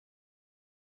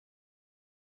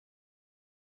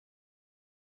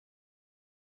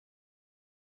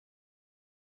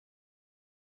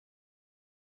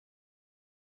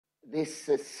this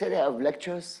series of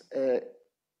lectures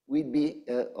will be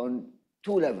on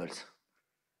two levels.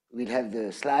 We'll have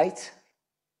the slides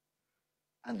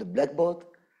and the blackboard,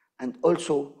 and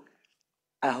also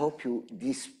I hope you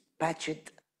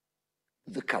dispatched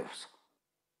the course,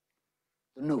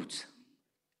 the notes.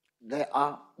 There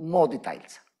are more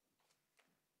details.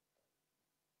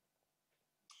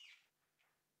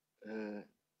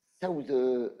 So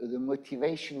the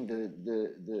motivation,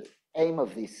 the aim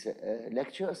of these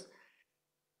lectures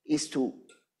is to,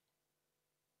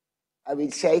 I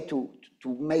will say, to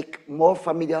make more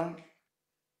familiar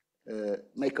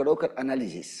microlocal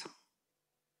analysis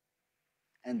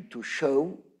and to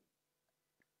show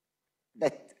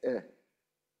that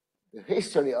the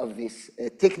history of these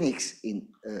techniques in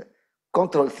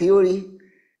control theory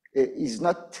is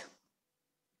not,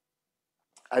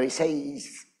 I will say,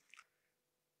 is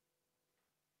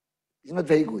not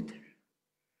very good.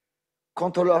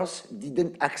 Controllers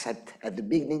didn't accept at the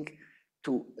beginning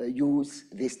to use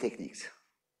these techniques.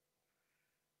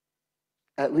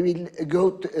 We will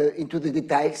go into the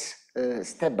details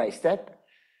step by step.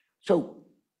 So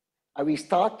I will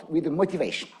start with the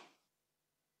motivation.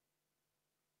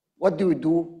 What do we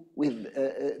do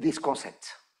with these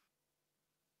concepts?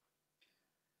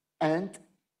 And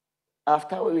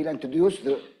after we will introduce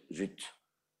the zut.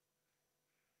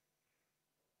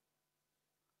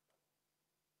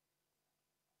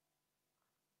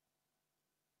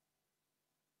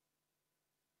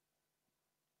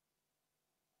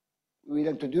 We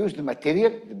will introduce the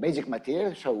material, the basic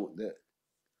material, so the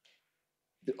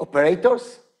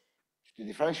operators, the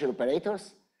differential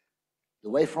operators, the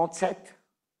wavefront set.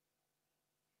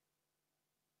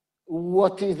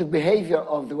 What is the behavior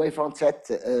of the wavefront set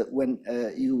when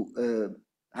you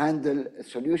handle a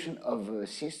solution of a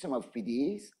system of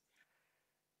PDEs?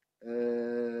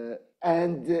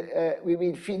 And we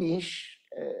will finish,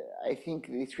 I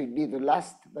think this will be the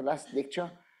last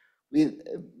lecture, with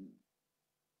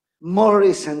more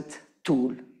recent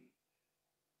tool,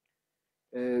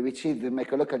 which is the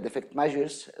microlocal defect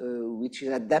measures, which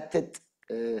is adapted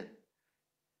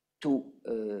to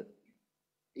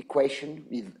equation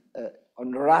with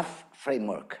on rough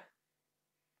framework.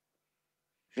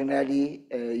 Generally,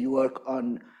 you work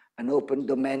on an open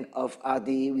domain of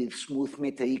RD with smooth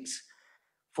metrics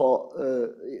for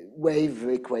wave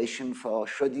equation, for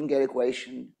Schrödinger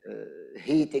equation,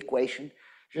 heat equation.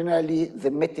 Generally, the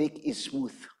metric is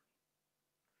smooth.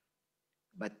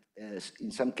 But in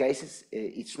some cases,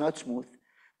 it's not smooth,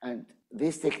 and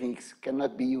these techniques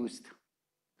cannot be used.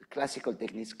 The classical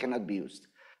techniques cannot be used.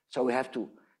 So we have to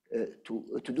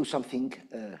do something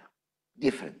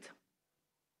different.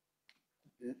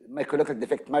 Microlocal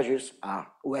defect measures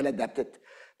are well adapted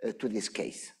to this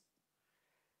case.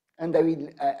 And I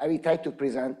will try to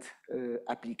present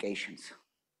applications.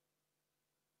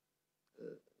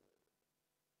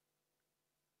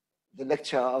 The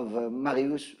lecture of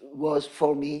Marius was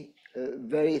for me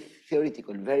very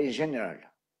theoretical, very general.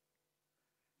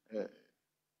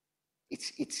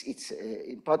 It's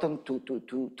important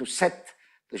to set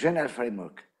the general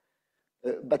framework,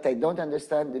 but I don't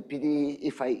understand the PDE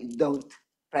if I don't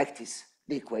practice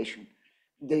the equation,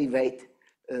 derivate,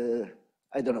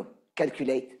 I don't know,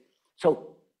 calculate.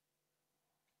 So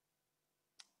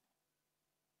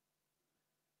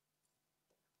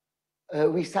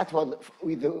we start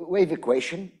with the wave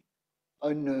equation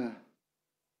on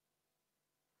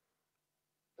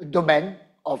a domain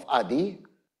of RD,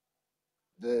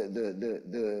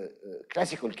 the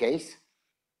classical case,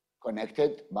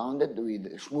 connected, bounded with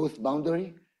a smooth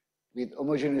boundary, with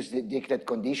homogeneous Dirichlet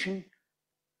condition,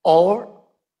 or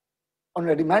on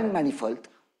a Riemann manifold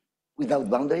without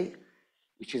boundary,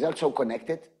 which is also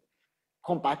connected,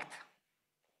 compact,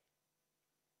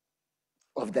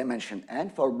 of dimension n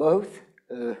for both.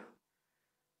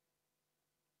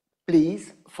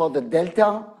 Please, for the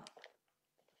delta,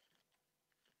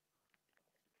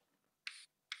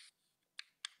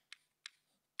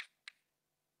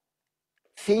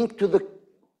 think to the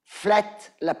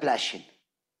flat Laplacian.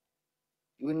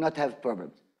 You will not have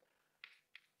problems.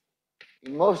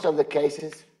 In most of the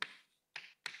cases,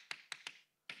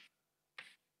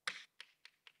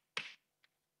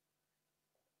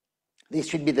 this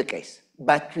should be the case.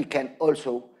 But we can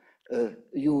also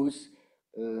use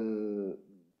little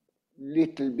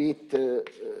bit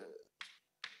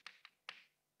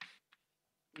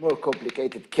more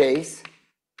complicated case.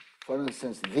 For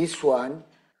instance, this one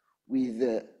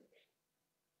with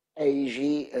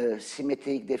AG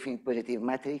symmetric definite positive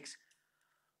matrix,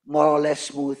 more or less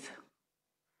smooth.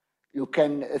 You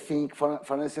can think,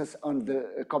 for instance, on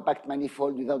the compact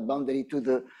manifold without boundary to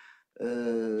the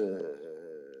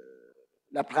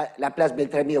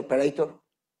Laplace-Beltrami operator,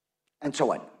 and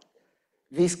so on.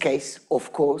 This case,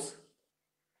 of course,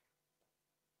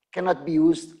 cannot be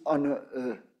used on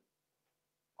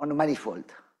a manifold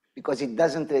because it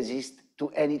doesn't resist to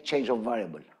any change of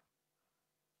variable.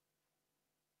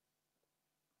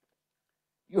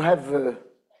 You have a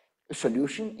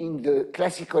solution in the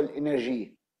classical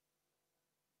energy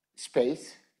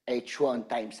space, H1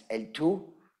 times L2.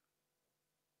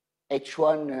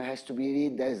 H1 has to be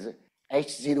read as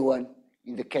H01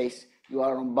 in the case you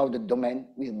are on bounded domain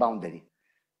with boundary.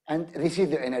 And this is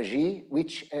the energy,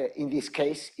 which in this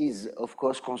case is, of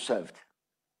course, conserved.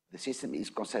 The system is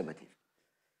conservative.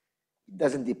 It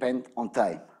doesn't depend on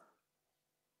time.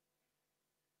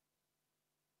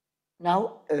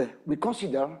 Now, we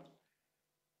consider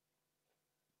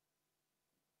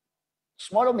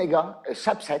small omega, a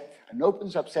subset, an open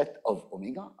subset of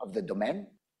omega, of the domain,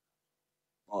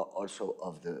 or also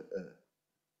of the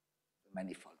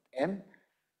manifold M,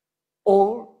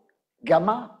 or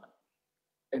gamma,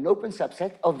 an open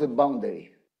subset of the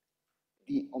boundary,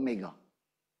 the omega,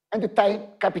 and the time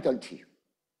capital T.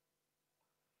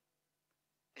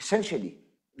 Essentially,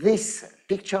 this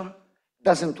picture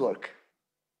doesn't work,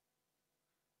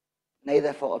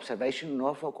 neither for observation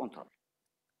nor for control.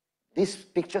 These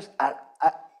pictures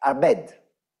are bad.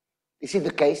 This is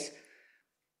the case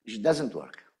which doesn't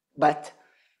work, but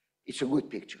it's a good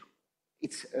picture.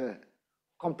 It's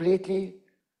completely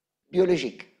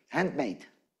biologic, handmade.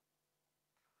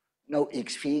 No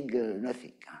Xfig,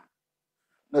 nothing.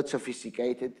 Not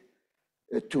sophisticated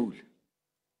tool.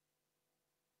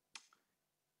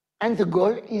 And the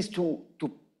goal is to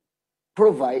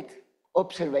provide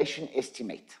observation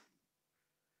estimate.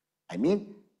 I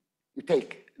mean, you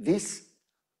take this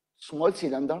small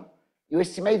cylinder, you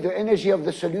estimate the energy of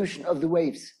the solution of the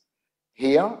waves.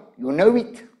 Here, you know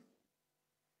it.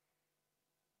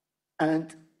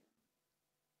 And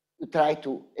you try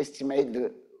to estimate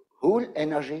the whole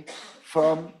energy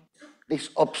from this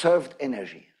observed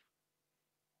energy.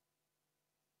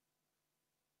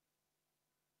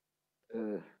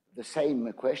 The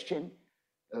same question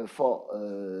for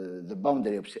the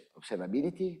boundary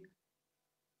observability.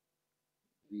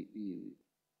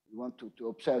 We want to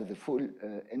observe the full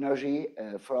energy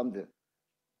from the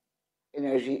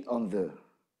energy on the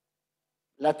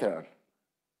lateral.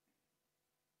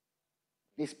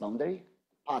 This boundary,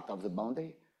 part of the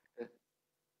boundary.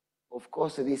 Of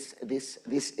course, this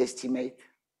estimate,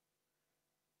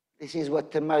 this is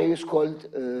what Marius called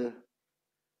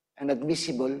an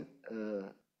admissible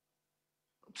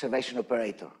observation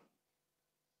operator.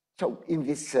 So in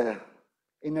this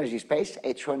energy space,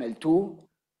 H1, L2,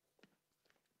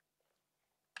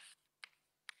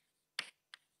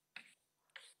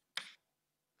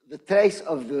 the trace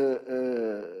of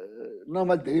the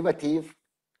normal derivative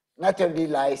naturally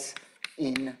lies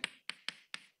in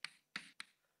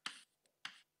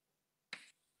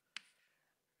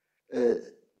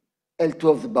L2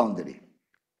 of the boundary.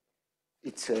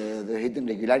 It's the hidden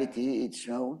regularity, it's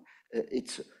known,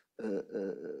 it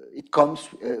comes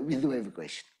with the wave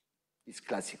equation. It's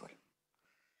classical.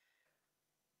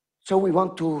 So we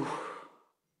want to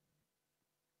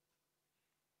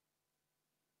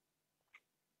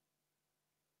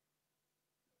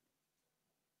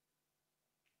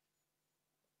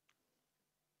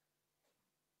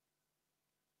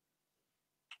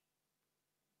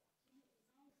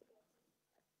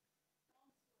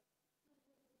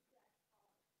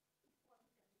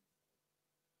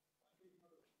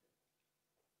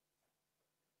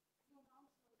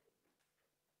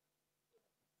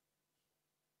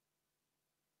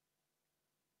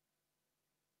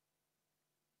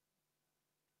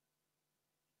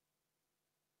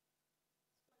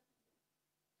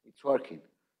it's working.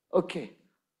 OK.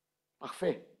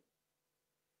 Parfait.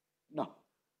 Non.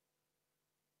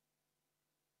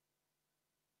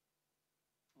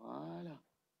 Voilà.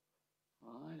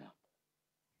 Voilà.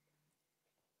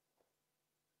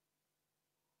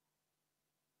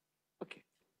 OK.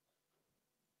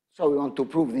 So we want to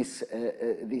prove this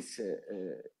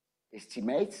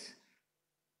estimates,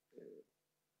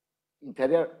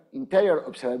 interior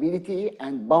observability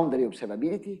and boundary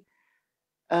observability.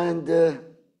 And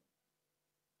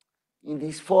in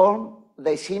this form,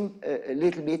 they seem a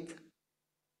little bit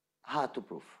hard to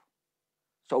prove.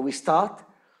 So we start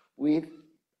with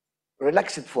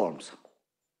relaxed forms.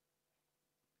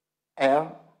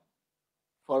 R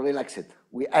for relaxed.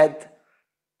 We add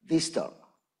this term.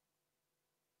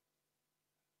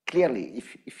 Clearly,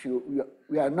 if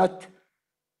we are not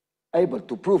able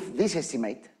to prove this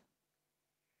estimate,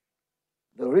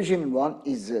 the original one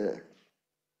is, there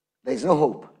is no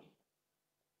hope.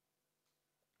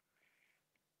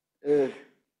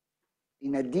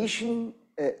 In addition,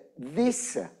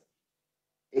 this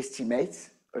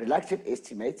estimates, relaxed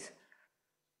estimates,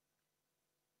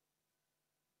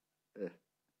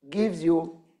 gives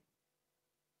you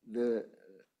the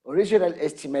original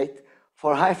estimate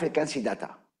for high frequency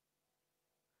data.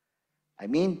 I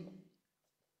mean,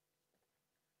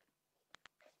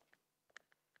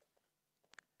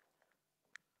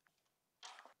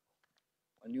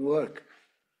 when you work,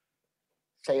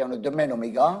 say, on a domain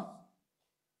omega,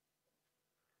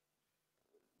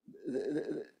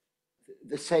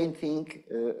 the same thing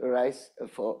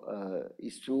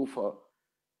is true for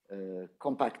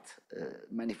compact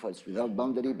manifolds without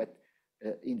boundary, but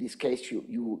in this case,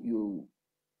 you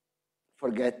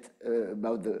forget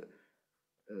about the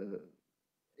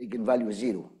eigenvalue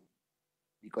 0,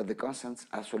 because the constants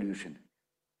are solution,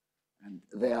 and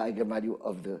they are eigenvalue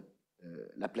of the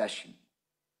Laplacian.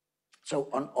 So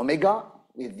on omega,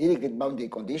 with direct boundary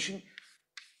condition,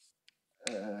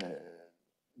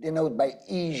 denoted by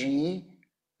EG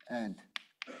and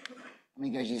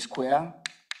omega G square,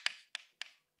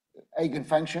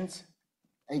 eigenfunctions,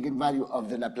 eigenvalue of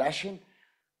the Laplacian,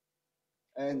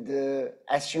 and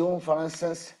assume, for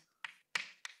instance,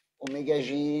 omega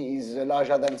G is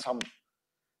larger than some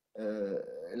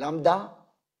lambda.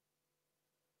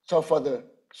 So for the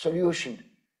solution,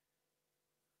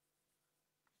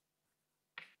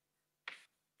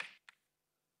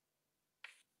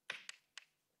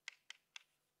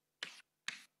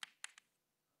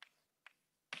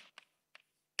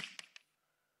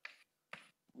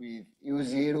 with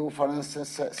U0, for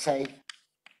instance, say,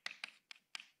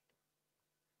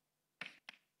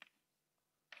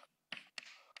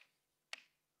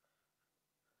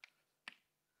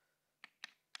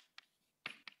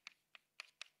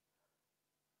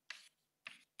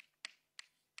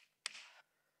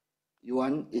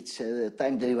 U1, it's a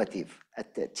time derivative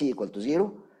at t equal to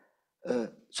 0.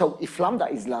 So if lambda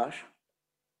is large,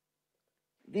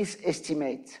 this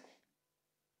estimate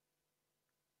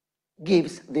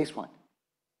gives this one,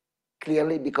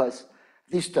 clearly, because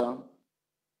this term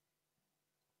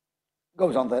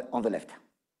goes on the left,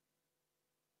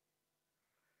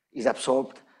 is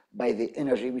absorbed by the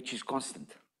energy which is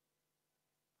constant.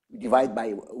 We divide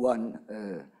by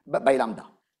by lambda.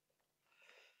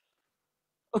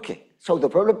 Okay, so the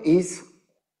problem is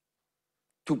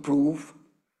to prove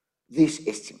this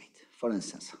estimate, for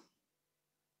instance.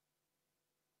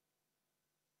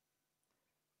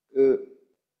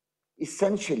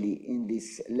 Essentially, in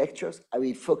these lectures, I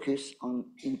will focus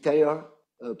on interior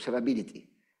observability,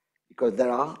 because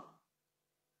there are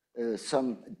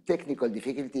some technical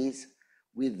difficulties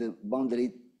with the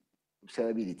boundary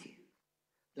observability.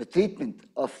 The treatment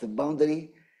of the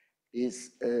boundary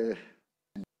is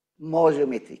more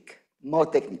geometric, more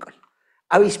technical.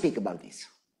 I will speak about this,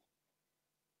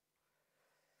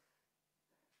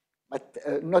 but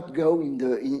not go in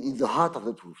the heart of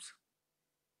the proofs.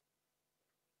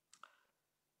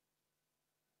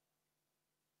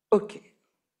 Okay.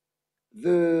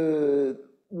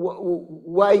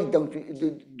 Why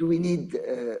do we need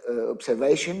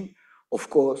observation? Of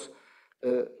course,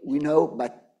 we know,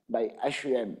 but by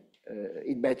HUM,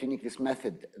 it-byte uniqueness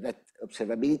method, that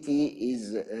observability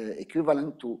is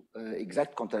equivalent to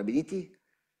exact controllability.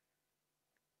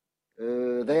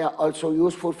 They are also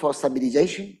useful for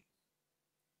stabilization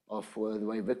of the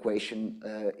wave equation,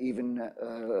 even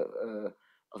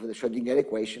of the Schrödinger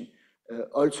equation.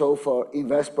 Also for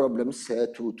inverse problems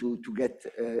to get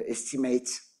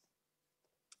estimates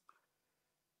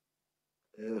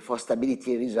for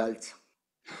stability results.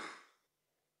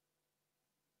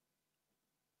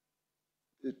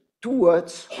 2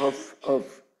 words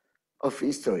of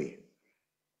history.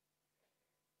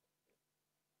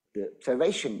 The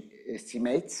observation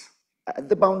estimates at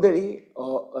the boundary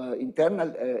or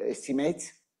internal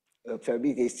estimates,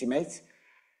 observability estimates,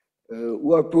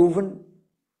 were proven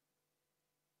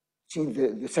since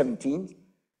the 17th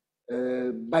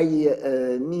by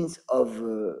means of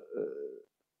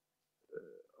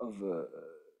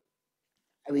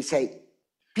I will say,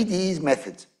 PDEs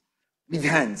methods with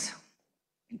hands,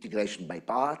 integration by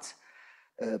parts.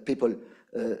 People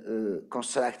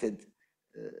constructed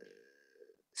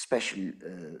special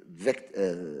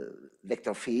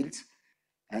vector fields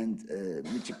and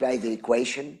multiply the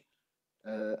equation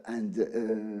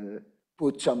and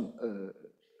put some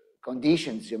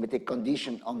conditions, geometric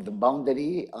condition on the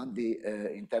boundary, on the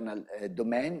internal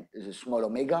domain, the small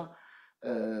omega.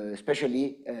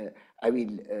 Especially, I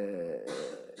will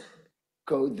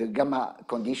code the gamma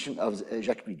condition of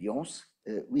Jacques Millions,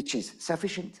 which is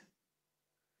sufficient,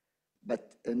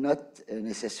 but not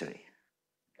necessary.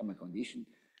 Gamma condition,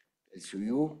 I'll show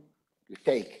you. you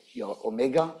take your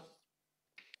omega,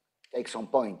 take some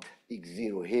point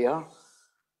x0 here,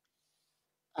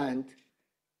 and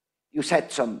you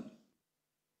set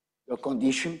your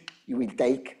condition you will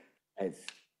take as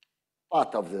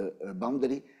part of the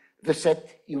boundary. The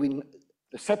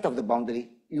set of the boundary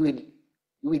you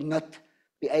will not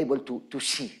be able to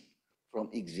see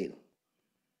from x0.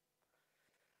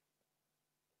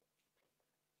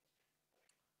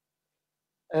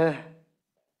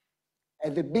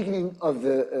 At the beginning of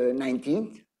the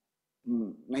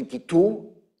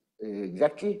 92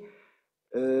 exactly,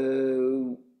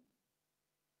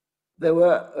 there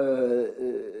were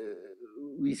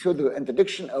we saw the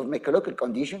introduction of microlocal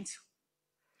conditions.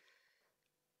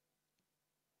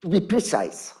 To be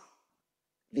precise,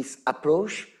 this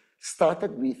approach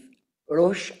started with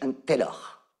Roche and Taylor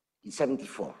in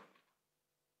 74,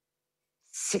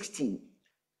 16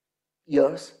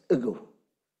 years ago.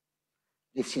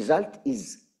 This result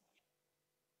is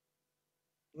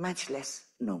much less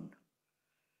known.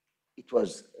 It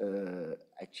was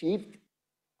achieved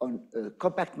on a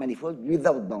compact manifold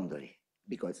without boundary,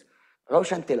 because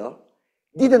Roche and Taylor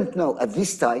didn't know at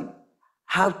this time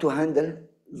how to handle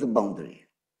the boundary.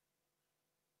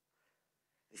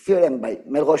 The theorem by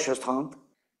Melroche-Strand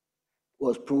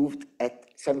was proved at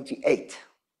 78.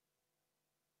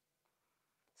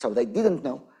 So they didn't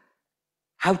know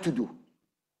how to do.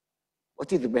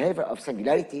 What is the behavior of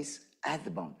singularities at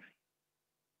the boundary?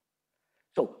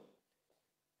 So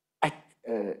at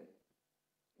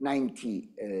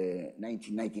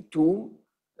 1992,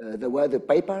 there was a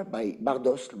paper by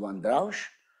Bardos, and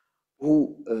Drausch,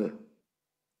 who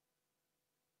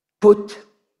put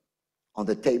on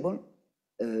the table,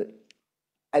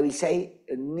 I will say,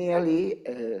 a nearly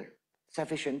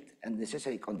sufficient and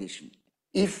necessary condition,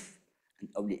 if and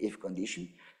only if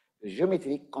condition, the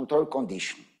geometric control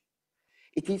condition.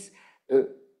 It is a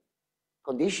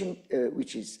condition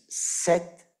which is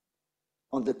set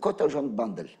on the cotangent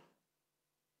bundle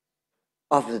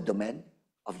of the domain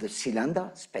of the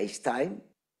cylinder space-time,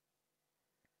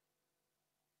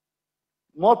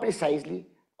 more precisely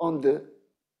on the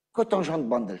cotangent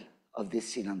bundle of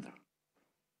this cylinder,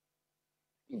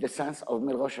 in the sense of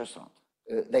Melroche-Strand.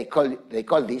 They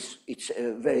call this, it's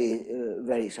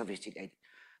very sophisticated.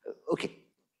 Okay,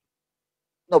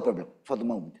 no problem for the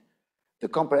moment. The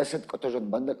compressed cotangent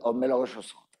bundle of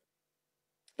Melroche-Strand.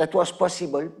 That was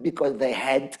possible because they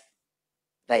had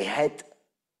the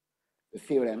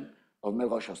theorem of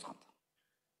Melroche-Strand.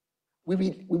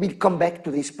 We will come back to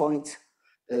these points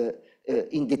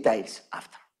in details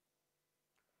after.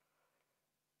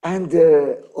 And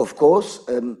of course,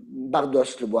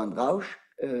 Bardos, Lebois, and Drausch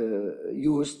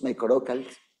used microlocal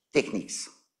techniques.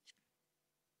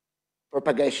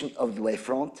 Propagation of the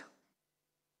wavefront,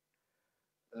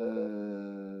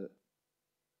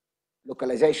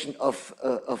 localization of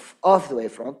the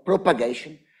wavefront,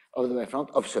 propagation of the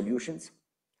wavefront of solutions.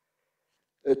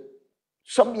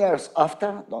 Some years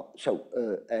after, so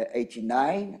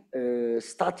 89,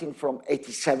 starting from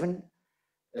 87,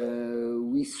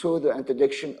 we saw the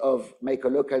introduction of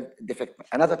microlocal defect,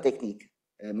 another technique,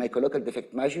 microlocal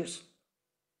defect measures,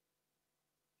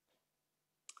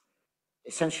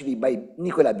 essentially by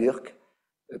Nicolas Burck,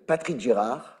 Patrick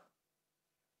Girard.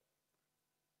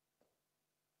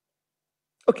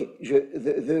 Okay,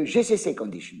 the GCC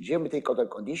condition, geometric control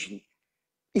condition,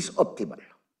 is optimal,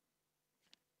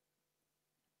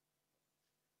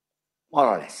 more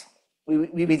or less.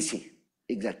 We will see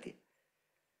exactly,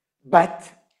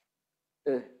 but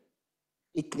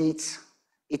it needs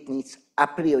a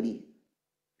priori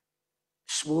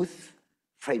smooth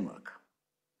framework.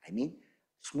 I mean,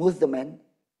 smooth domain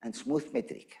and smooth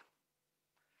metric.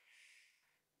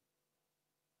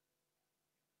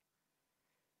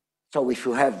 So if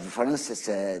you have, for instance,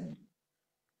 a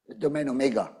domain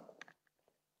omega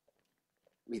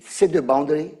with C2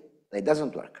 boundary, that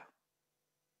doesn't work.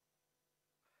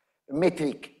 A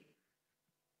metric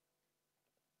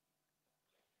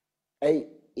A,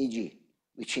 e.g.,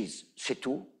 which is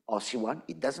C2 or C1,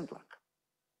 it doesn't work.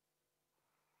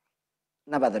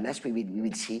 Nevertheless, we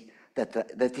will see that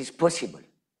that is possible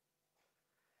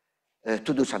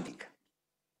to do something.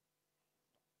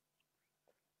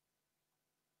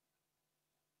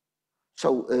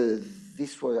 So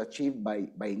this was achieved by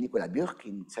Nicolas Burck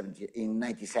in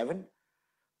 97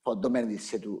 for domain with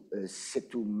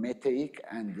C2 metric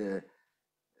and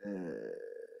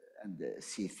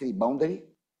C3 boundary.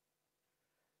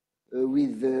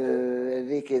 With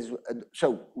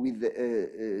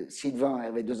Sylvain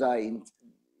Hervé-Deza in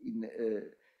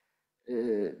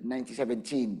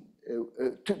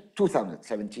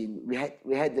 2017, we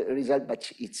had a result,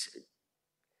 but it's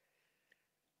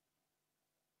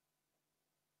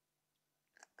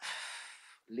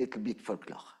little bit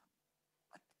folklore,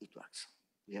 but it works.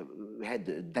 We had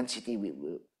the density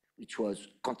which was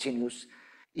continuous.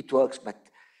 It works, but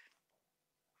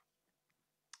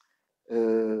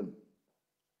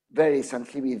very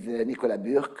recently with Nicolas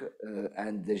Burke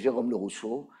and Jérôme Le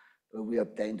Rousseau, we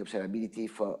obtained observability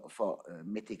for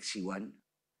metric C1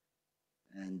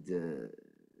 and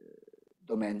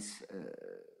domains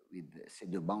with say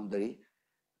the boundary.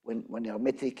 When your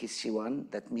metric is C1,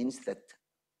 that means that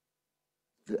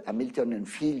the Hamiltonian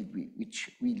field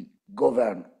which will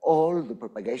govern all the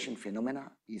propagation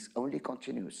phenomena is only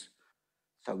continuous.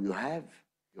 So you have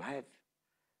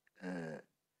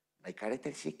by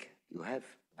characteristic,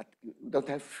 but you don't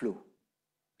have flow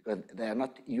because they are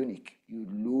not unique. You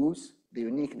lose the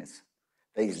uniqueness.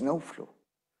 There is no flow.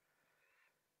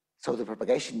 So the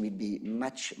propagation will be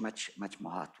much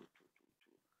more hard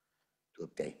to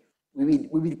obtain. We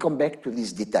will come back to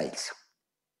these details.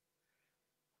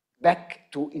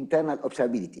 Back to internal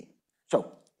observability.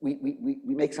 So we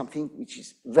make something which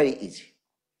is very easy.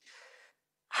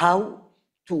 How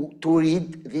to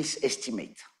read this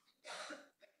estimate?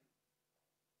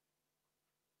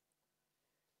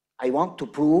 I want to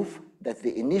prove that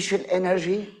the initial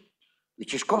energy,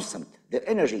 which is constant, the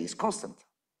energy is constant.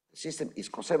 The system is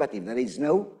conservative. There is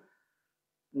no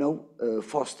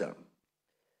force term.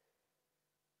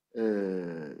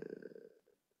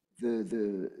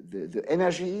 The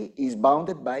energy is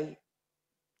bounded by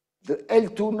the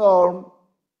L2 norm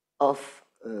of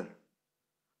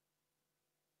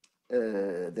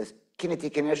the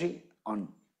kinetic energy on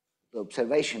the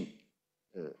observation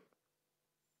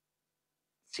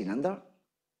cylinder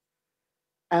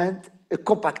and a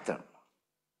compact term.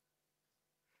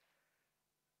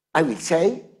 I will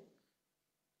say,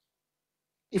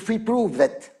 if we prove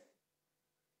that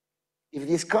if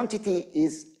this quantity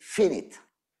is finite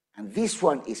and this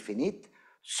one is finite,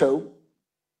 so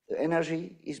the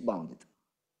energy is bounded.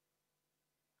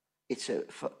 It's a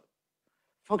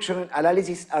functional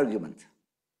analysis argument.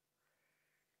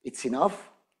 It's enough.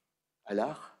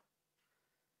 Alors,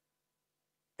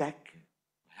 tac,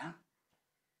 voilà.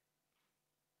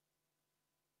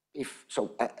 If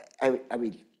so, I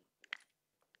will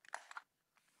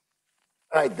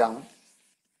write down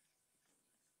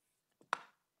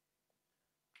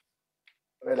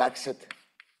relaxed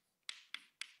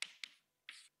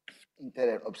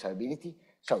interior observability.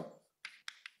 So,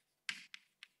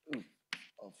 U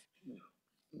of U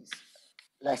is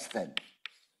less than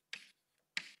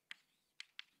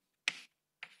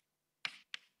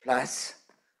plus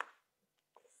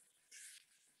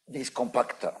this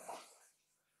compact term.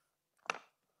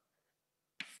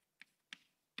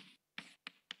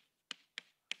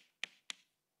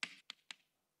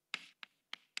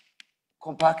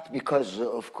 Compact because,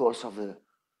 of course, of the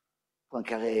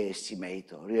Poincaré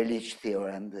estimate or Rayleigh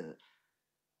theorem, the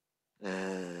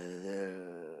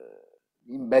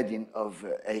embedding of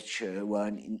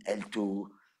H1 in L2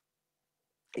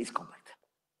 is compact.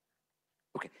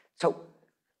 Okay, so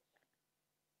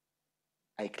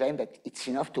I claim that it's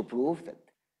enough to prove that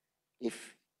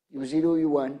if U0,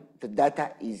 U1, the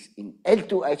data is in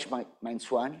L2H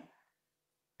minus 1,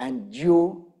 and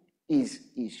U is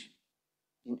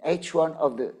in H1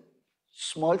 of the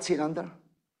small cylinder.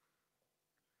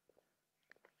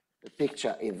 The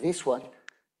picture is this one.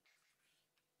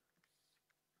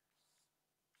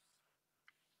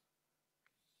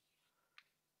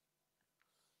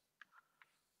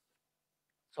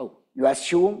 So you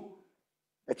assume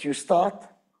that you start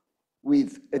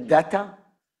with a data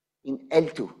in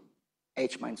L2,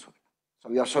 H minus 1.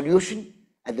 So your solution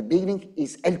at the beginning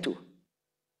is L2.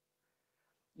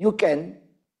 You can,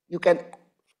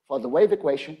 for the wave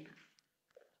equation,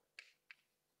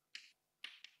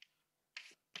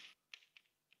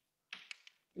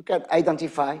 you can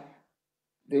identify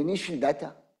the initial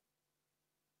data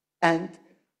and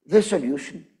the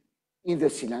solution in the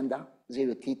cylinder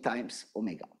 0t times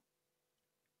omega.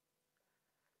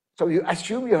 So you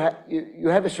assume you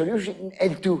have a solution in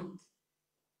L2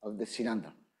 of the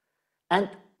cylinder. And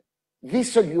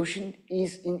this solution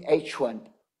is in H1,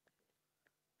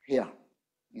 here,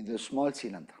 in the small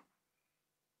cylinder.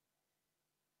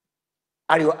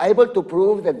 Are you able to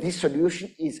prove that this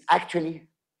solution is actually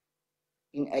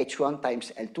in H1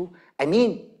 times L2? I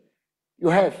mean, you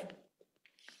have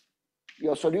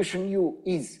your solution U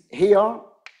is here,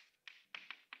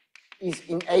 is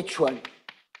in H1.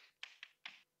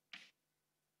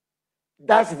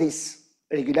 Does this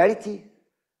regularity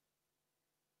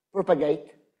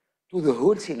propagate to the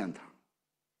whole cylinder?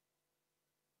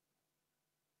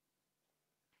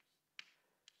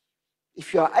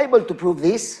 If you are able to prove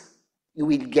this, you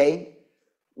will gain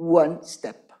one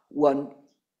step, one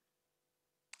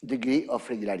degree of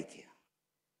regularity.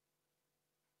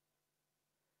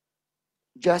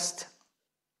 Just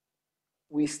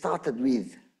we started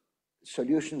with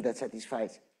solution that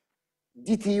satisfies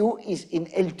DTU is in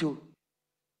L2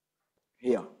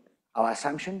 here. Our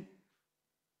assumption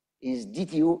is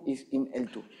DTU is in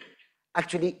L2.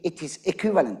 Actually, it is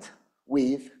equivalent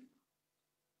with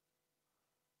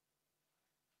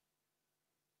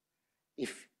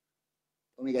if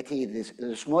omega t is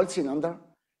a small cylinder,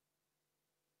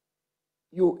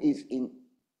 U is in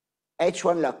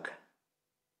H1 log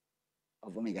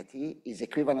of omega t is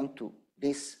equivalent to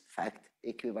this fact,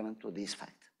 equivalent to this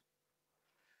fact.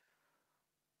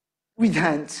 With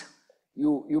hands,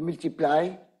 you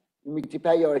multiply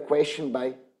your equation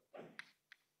by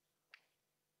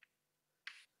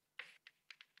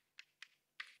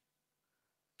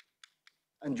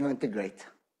and you integrate.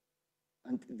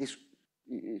 And this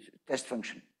is test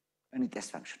function, any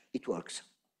test function, it works.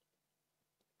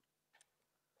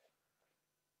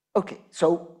 Okay,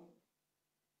 so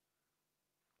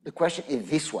the question is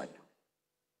this one.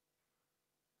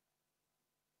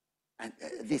 And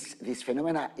this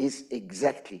phenomena is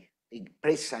exactly,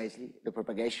 precisely the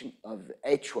propagation of the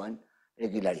H1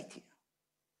 regularity.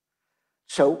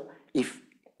 So if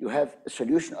you have a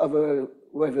solution of a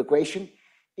wave equation,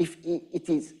 if it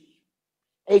is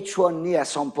H1 near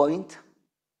some point,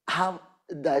 how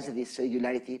does this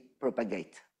regularity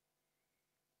propagate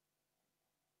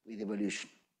with evolution,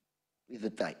 with the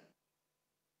time?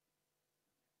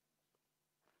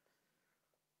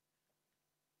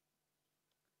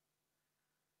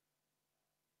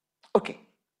 Okay,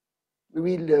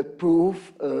 we will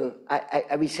prove,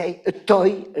 I will say, a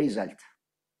toy result.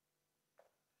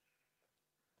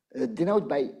 Denote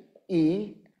by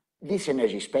E this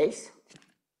energy space,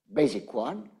 basic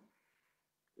one,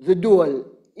 the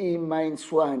dual E minus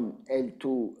 1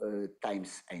 L2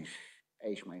 times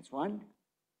H minus 1.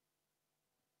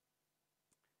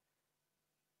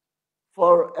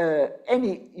 For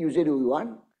any U0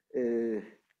 U1,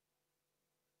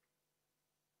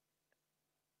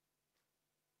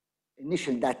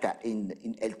 initial data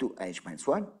in L2 H minus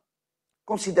 1,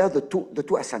 consider the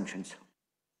two assumptions.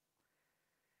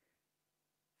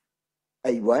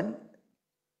 A1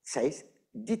 says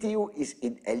DTU is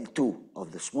in L2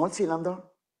 of the small cylinder,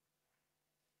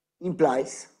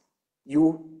 implies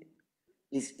U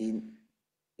is in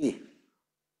E.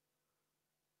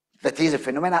 That is a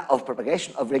phenomena of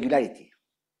propagation of regularity.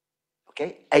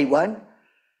 Okay, A1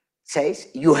 says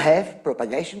you have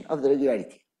propagation of the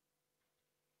regularity.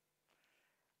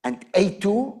 And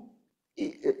A2,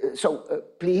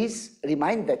 please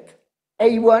remind that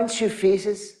A1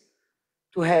 suffices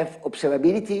to have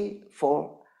observability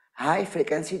for high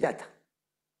frequency data.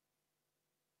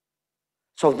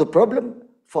 So the problem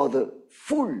for the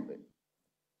full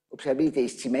observability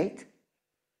estimate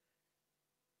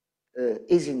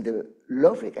is in the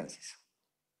low frequencies.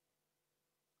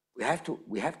 We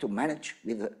have to manage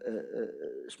with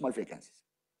small frequencies.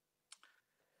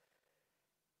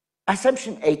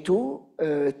 Assumption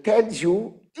A2 tells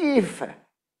you if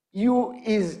U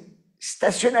is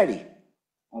stationary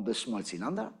on the small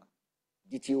cylinder,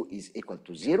 DTU is equal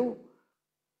to 0.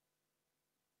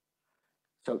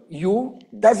 So U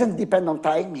doesn't depend on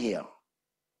time here.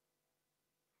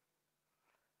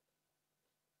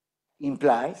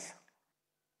 Implies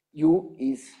U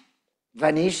is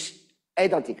vanish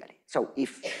identically. So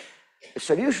if a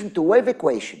solution to wave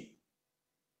equation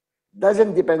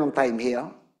doesn't depend on time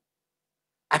here,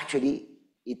 actually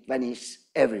it vanishes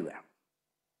everywhere.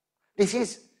 This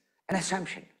is an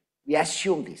assumption. We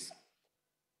assume this.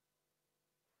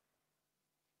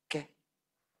 Okay.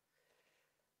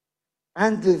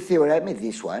 And the theorem is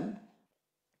this one.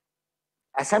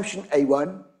 Assumption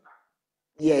A1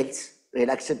 yields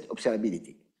relaxed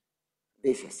observability.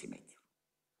 This estimate.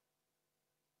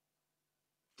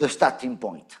 The starting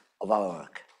point of our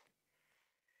work.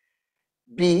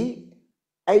 B,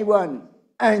 A1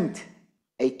 and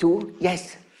A2,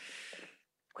 yes.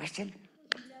 Question?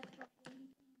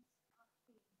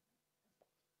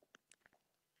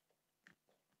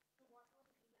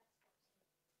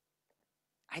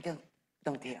 I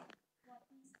don't hear.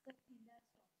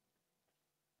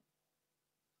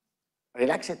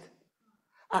 Relaxed?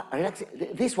 Relaxed,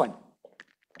 this one.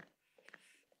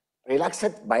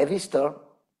 Relaxed by this term,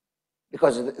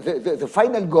 because the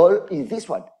final goal is this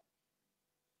one.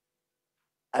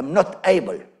 I'm not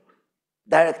able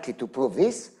directly to prove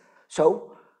this,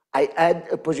 so I add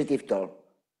a positive term,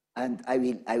 and I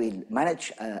will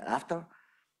manage after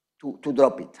to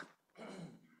drop it.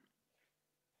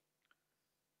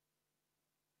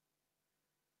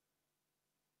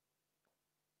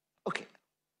 Okay.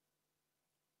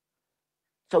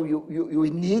 So you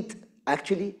need,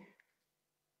 actually,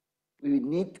 we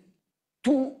need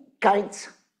two kinds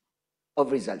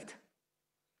of result.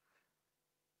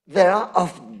 They are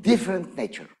of different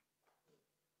nature,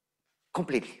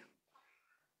 completely.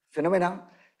 Phenomena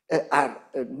are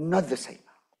not the same.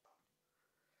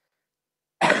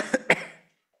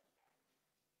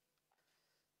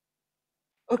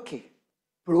 Okay,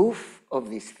 proof of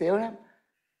this theorem.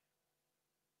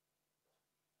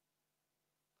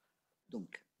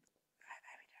 Donc,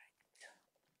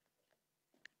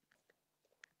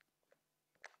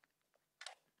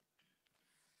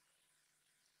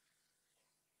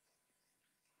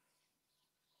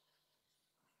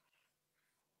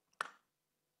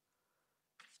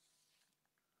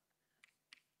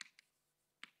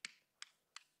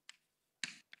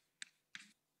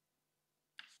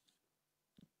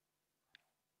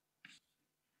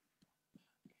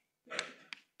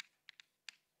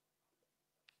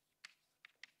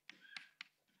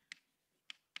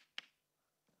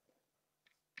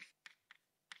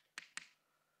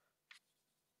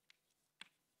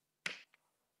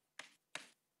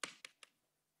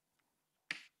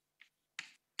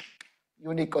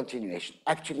 unique continuation.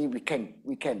 Actually, we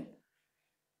can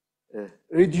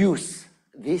reduce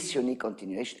this unique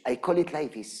continuation. I call it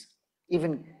like this.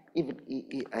 Even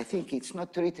I think it's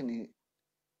not written in.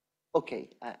 Okay,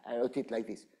 I wrote it like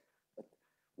this, but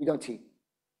we don't see.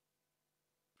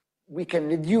 We can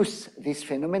reduce this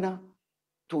phenomena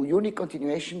to unique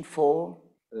continuation for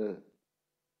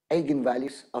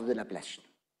eigenvalues of the Laplacian,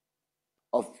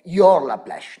 of your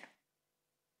Laplacian,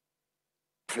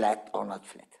 flat or not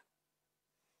flat.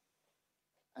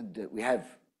 And we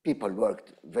have people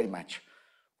worked very much,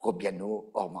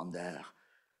 Robiano, Ormander,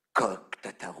 Koch,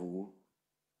 Tatarou,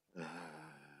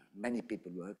 many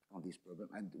people worked on this problem,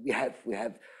 and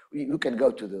you can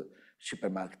go to the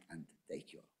supermarket and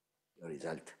take your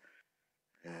result.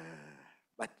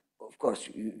 But of course,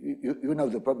 you know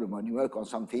the problem when you work on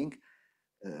something,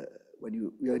 when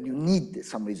you need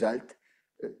some result,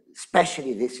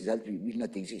 especially this result will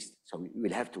not exist. So you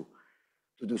will have to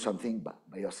do something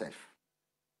by yourself.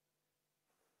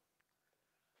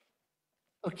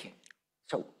 Okay,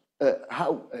 so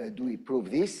how do we prove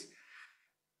this?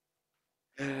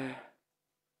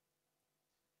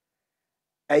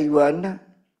 A1,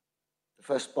 the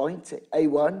first point,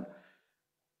 A1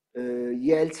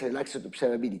 yields relaxed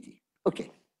observability.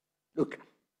 Okay, look.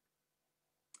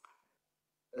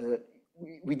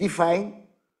 We define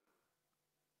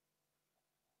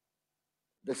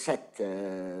the set,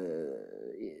 the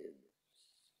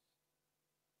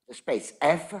space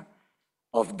F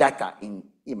of data in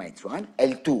E-1,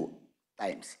 L2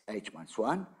 times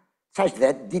H-1, such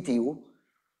that DTU,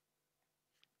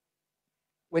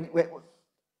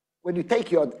 when you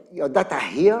take your data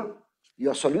here,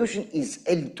 your solution is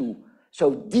L2.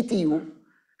 So DTU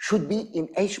should be in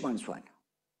H-1.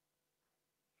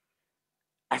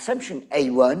 Assumption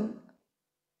A1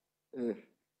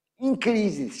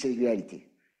 increases regularity.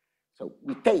 So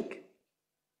we take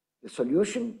the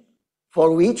solution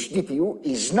for which DTU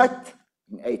is not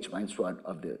in H-1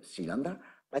 of the cylinder,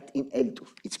 but in L2.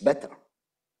 It's better.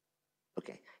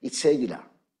 Okay, it's regular.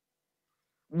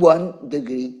 1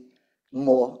 degree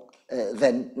more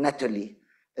than naturally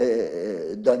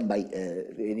done by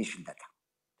the initial data.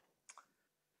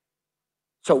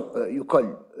 So you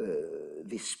call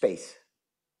this space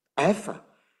F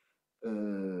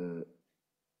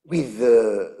with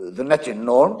the natural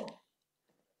norm.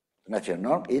 The natural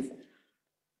norm is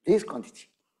this quantity.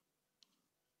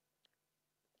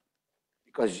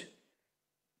 Because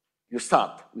you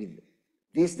start with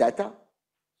this data,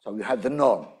 so you have the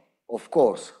norm, of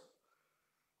course,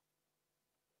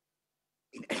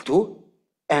 in L2,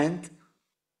 and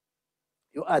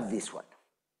you add this one.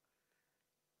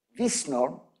 This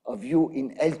norm of U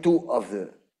in L2 of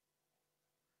the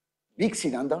big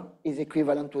cylinder is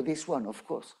equivalent to this one, of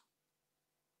course.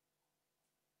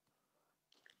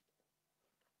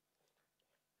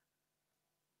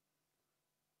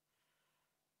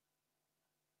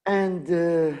 And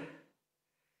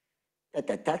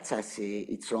I say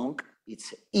it's wrong.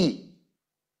 It's E.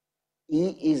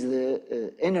 E is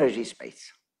the energy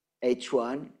space.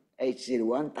 H1,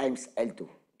 H01 times L2.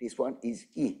 This one is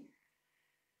E.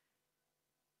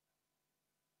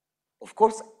 Of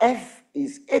course, F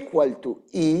is equal to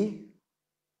E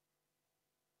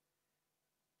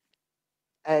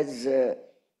as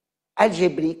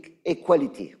algebraic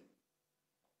equality.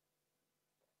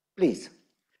 Please.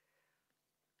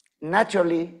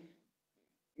 Naturally,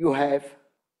 you have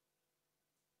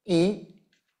E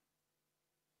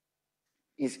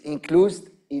is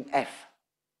included in F.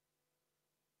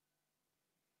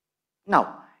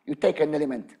 Now, you take an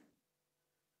element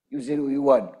U0,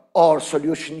 U1, or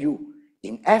solution U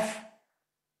in F,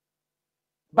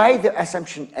 by the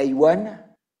assumption A1,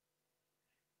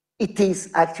 it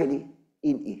is actually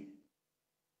in E,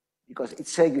 because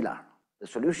it's regular. The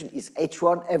solution is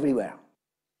H1 everywhere.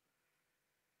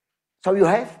 So you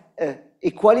have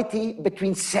equality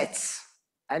between sets,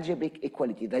 algebraic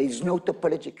equality. There is no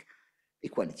topologic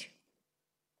equality.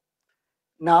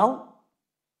 Now,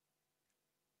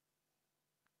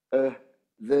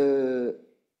 the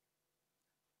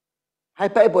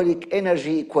hyperbolic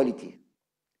energy equality,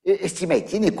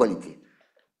 estimate inequality,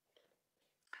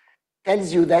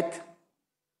 tells you that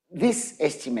this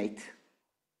estimate,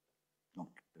 donc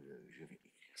je vais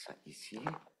écrire ça ici,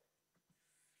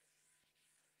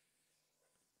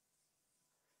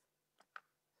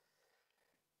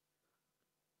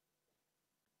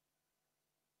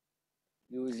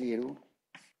 U0,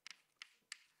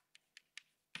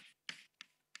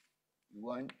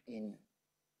 U1 in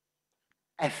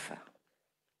F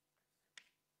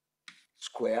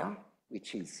square,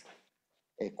 which is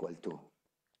equal to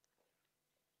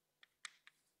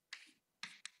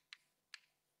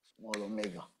small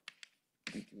omega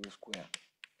B2 square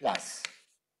plus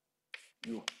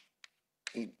U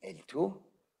in L2,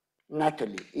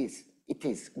 naturally it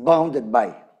is bounded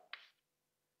by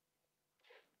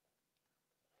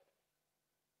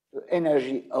the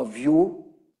energy of U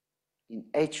in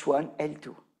H1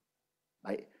 L2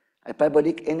 by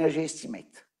hyperbolic energy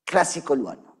estimate, classical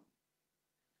one.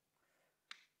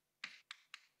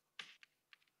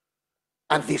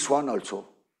 And this one also.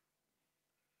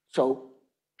 So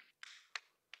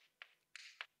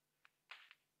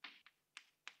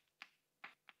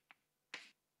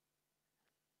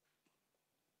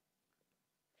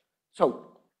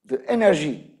the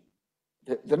energy,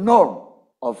 the norm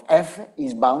of F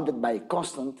is bounded by a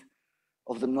constant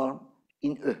of the norm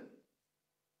in E.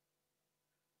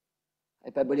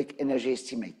 Hyperbolic energy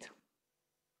estimate.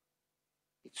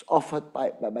 It's offered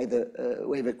by the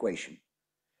wave equation.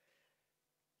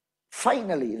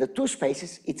 Finally, the two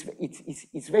spaces,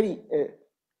 it's very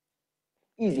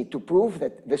easy to prove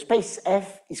that the space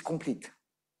F is complete.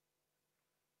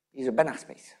 It's a Banach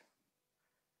space.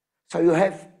 So you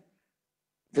have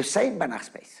the same Banach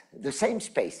space, the same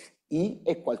space, E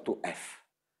equal to F,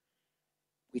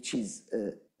 which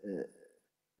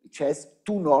has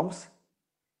two norms,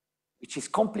 which is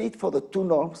complete for the two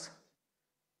norms,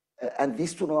 and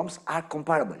these two norms are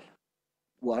comparable.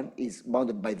 One is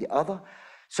bounded by the other,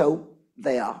 so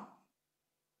there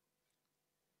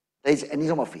is an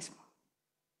isomorphism.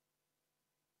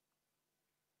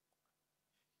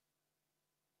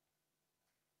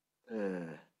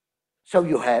 So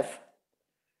you have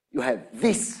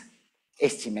this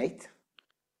estimate,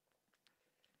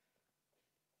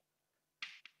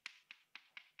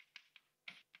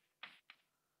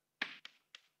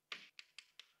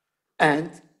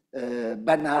 and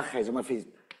Banach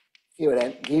isomorphism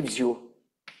theorem gives you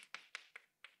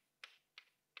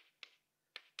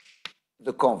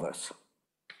the converse.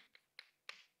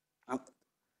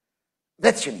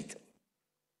 That's unit.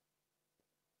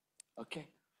 Okay.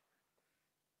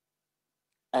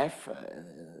 F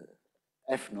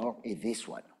norm is this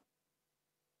one.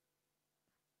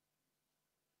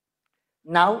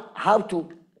 Now, how to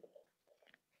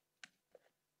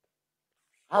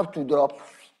drop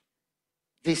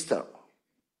this term?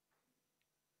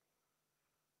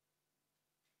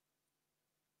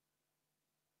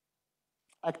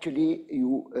 Actually,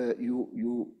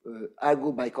 you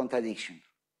argue by contradiction.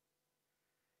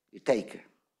 You take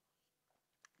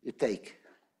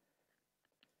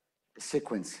a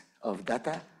sequence of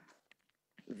data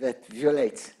that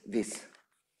violates this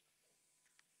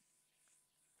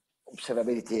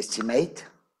observability estimate,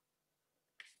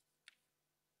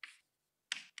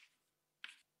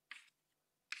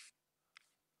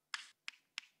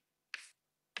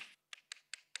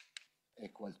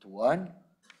 equal to 1.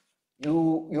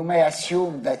 You may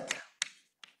assume that,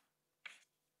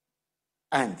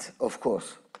 and of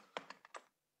course,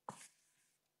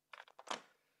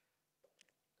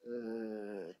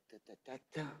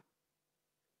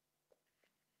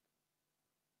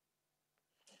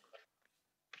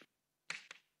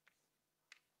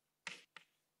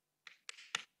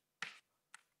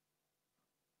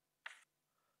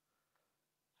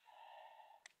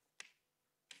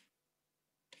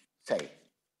 say,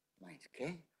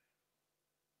 okay.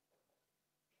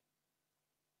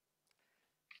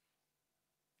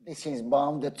 This is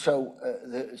bounded, so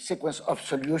the sequence of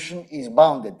solution is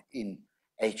bounded in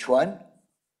H1.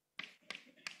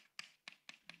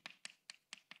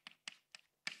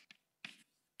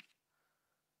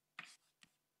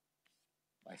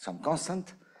 by some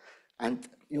constant, and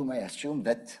you may assume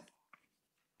that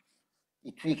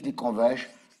it weakly converges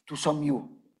to some u.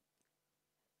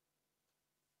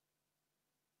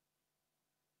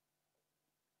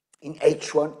 In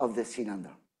H1 of the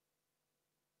cylinder,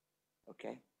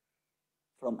 okay?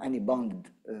 From any bounded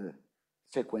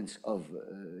sequence of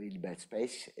Hilbert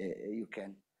space, you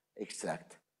can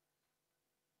extract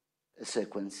a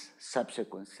sequence,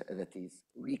 subsequence that is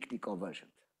weakly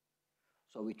convergent.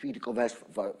 So it weakly converges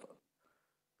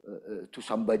to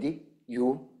somebody,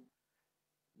 u.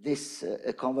 This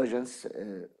convergence,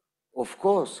 of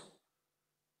course,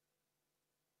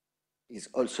 is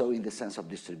also in the sense of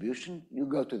distribution. You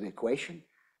go to the equation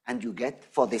and you get,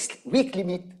 for this weak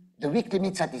limit, the weak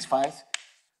limit satisfies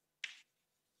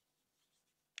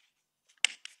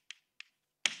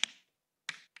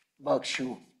box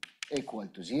u equal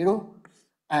to 0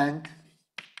 and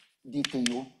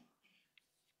dtu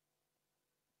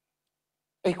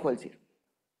equal 0.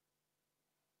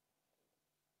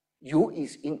 U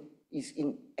is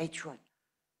in H1.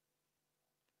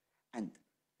 And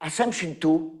assumption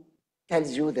 2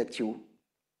 tells you that u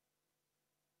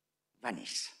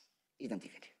vanishes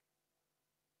identically.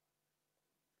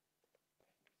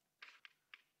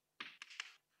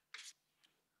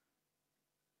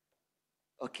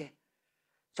 Okay,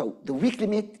 so the weak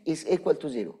limit is equal to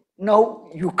 0. Now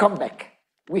you come back.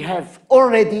 We have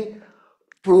already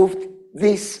proved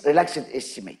this relaxed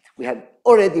estimate. We have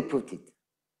already proved it.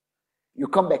 You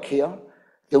come back here,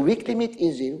 the weak limit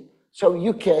is 0, so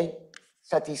UK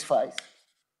satisfies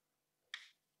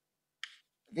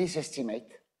this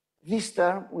estimate. This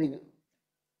term will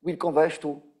converge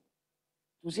to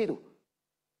 0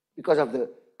 because of the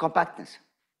compactness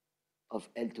of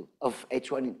L2, of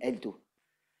H1 in L2.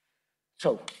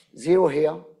 So 0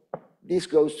 here, this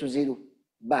goes to 0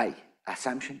 by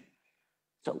assumption.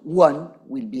 So 1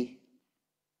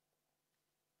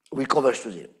 will converge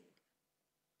to 0.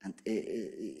 And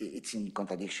it's in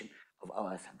contradiction of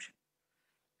our assumption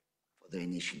for the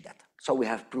initial data. So we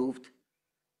have proved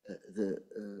the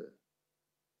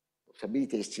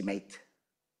stability estimate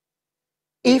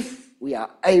if we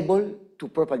are able to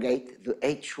propagate the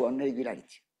H1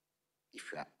 regularity.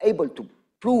 If we are able to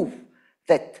prove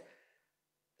that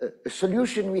a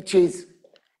solution which is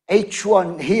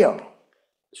H1 here,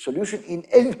 a solution in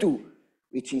L2,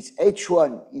 which is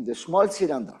H1 in the small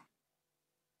cylinder,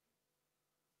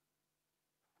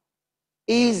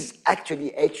 is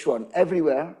actually H1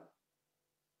 everywhere,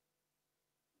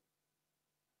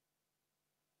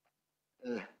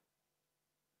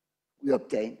 we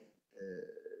obtain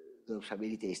the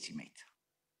stability estimate.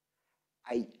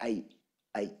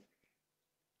 I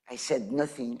said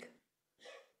nothing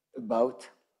about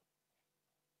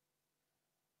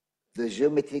the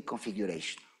geometric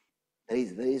configuration. There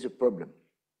is a problem.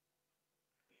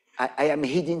 I am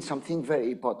hiding something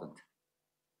very important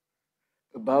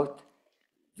about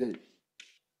the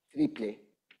triple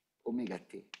omega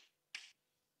t,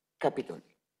 capital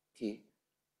T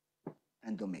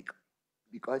and omega,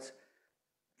 because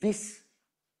this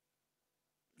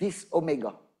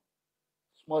omega,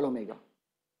 small omega,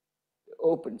 the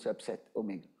open subset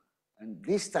omega, and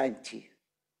this time T,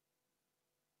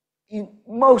 in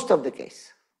most of the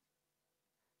case,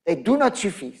 they do not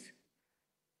suffice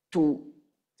to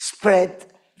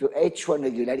spread the H1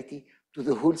 regularity to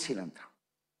the whole cylinder.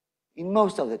 In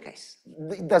most of the case,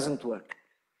 it doesn't work.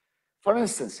 For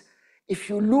instance, if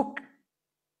you look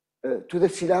to the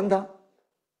cylinder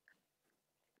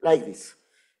like this,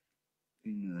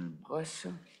 une brosse,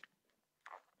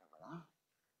 voilà.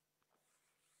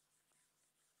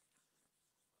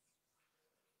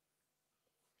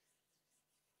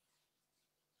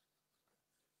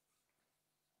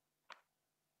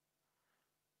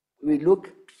 We look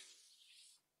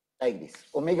like this.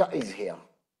 Omega is here.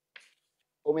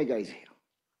 Omega is here.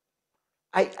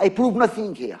 I prove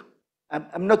nothing here.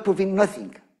 I'm not proving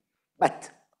nothing.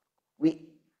 But we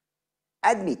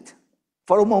admit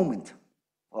for a moment,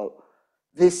 or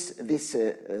this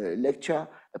lecture,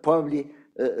 probably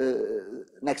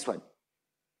next one,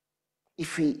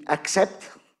 if we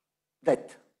accept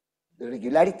that the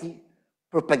regularity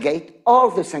propagate,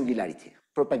 or the singularity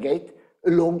propagate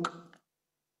along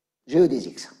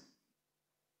geodesics.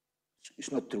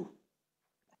 It's not true.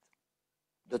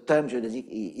 The term geodesic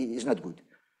is not good.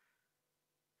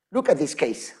 Look at this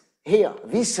case. Here,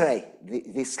 this ray,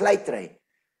 this light ray,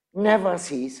 never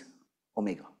sees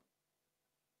omega.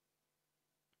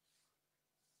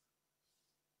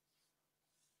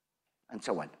 And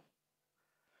so on.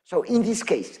 So in this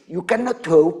case, you cannot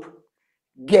hope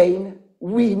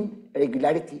win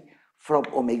regularity from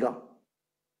omega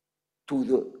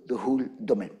to the whole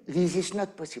domain. This is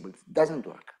not possible, it doesn't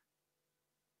work.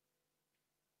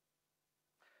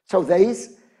 So there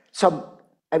is some,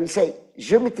 I will say,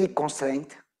 geometric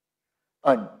constraint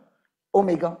on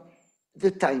omega,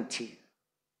 the time t,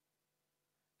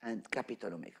 and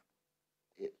capital omega.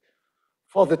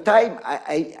 For the time,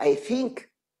 I think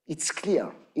it's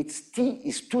clear. It's t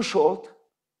is too short.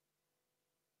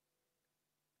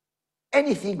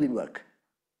 Anything will work.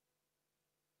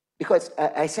 Because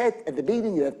I said at the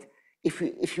beginning that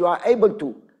if you are able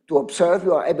to observe,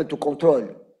 you are able to control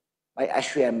by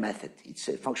HVM method. It's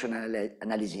a functional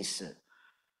analysis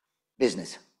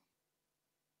business.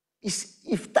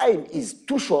 If time is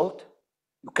too short,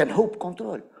 you can hope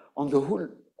control on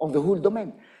the whole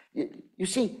domain. You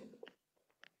see,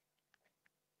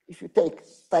 if you take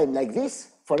time like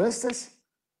this, for instance,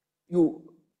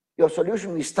 your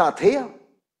solution will start here,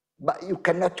 but you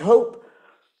cannot hope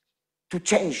to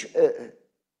change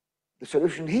the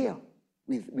solution here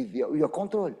with your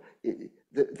control.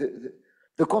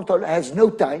 The control has no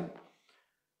time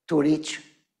to reach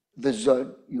the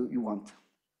zone you want,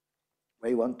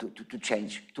 where you want to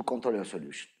change, to control your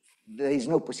solution. There is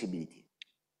no possibility.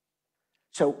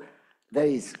 So there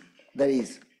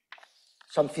is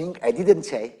something I didn't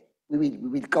say. We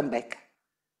will come back.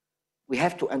 We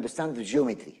have to understand the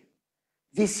geometry.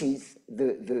 This is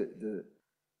the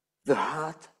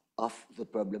heart of the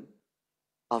problem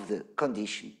of the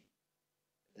condition,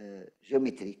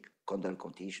 geometric control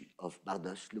condition of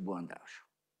Bardos, Lebon, and Darche.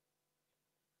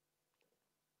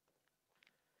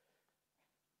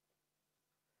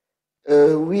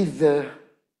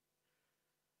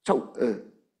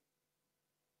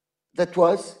 That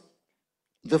was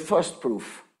the first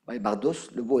proof by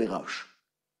Bardos, Lebon, and Rauch.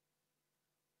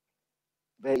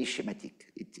 Very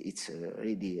schematic. It's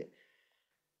really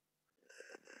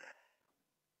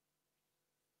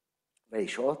very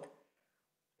short.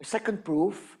 The second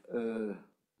proof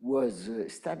was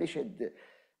established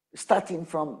starting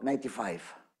from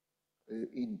 95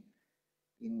 in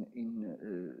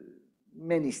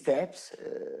many steps.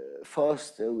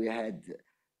 First, we had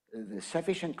the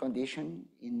sufficient condition.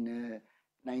 In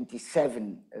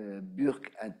 97,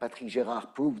 Burke and Patrick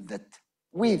Gérard proved that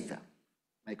with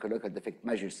microlocal defect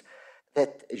measures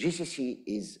that GCC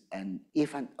is an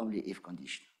if and only if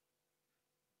condition.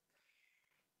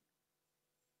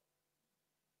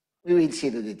 We will see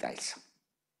the details.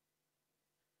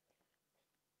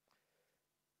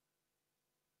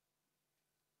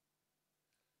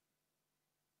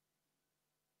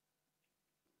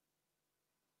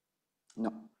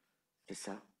 Non, c'est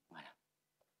ça, voilà.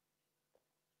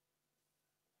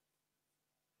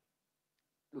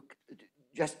 Look,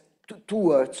 just two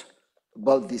words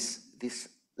about these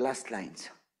last lines.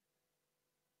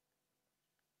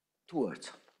 2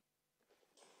 words.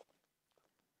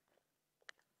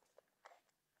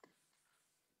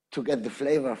 To get the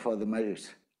flavor for the measures.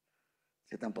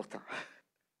 C'est important.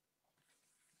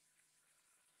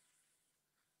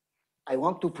 I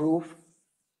want to prove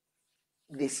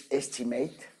this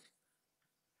estimate.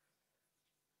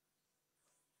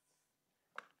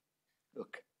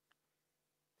 Look.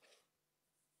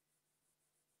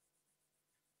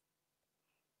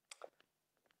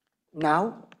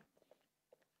 Now,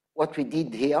 what we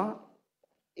did here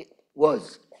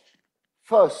was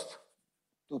first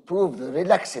to prove the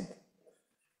relaxed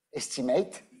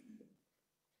estimate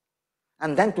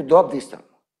and then to drop this term.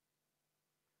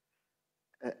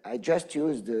 I just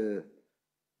used the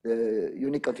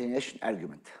unique continuation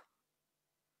argument.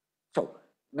 So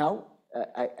now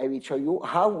I will show you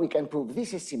how we can prove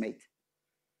this estimate,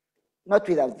 not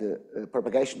without the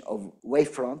propagation of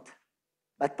wavefront,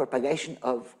 but propagation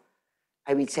of,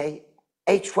 I will say,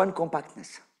 H1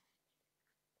 compactness.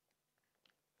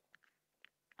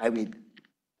 I will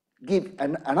give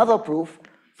another proof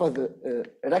for the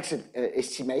relaxed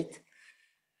estimate.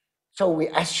 So we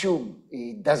assume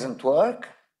it doesn't work.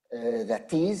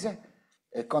 That is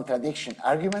a contradiction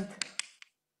argument.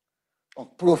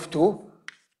 Of proof 2.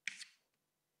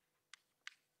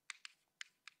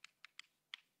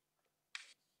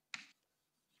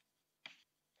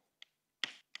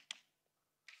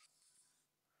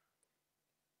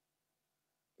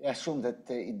 We assume that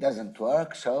it doesn't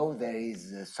work, so there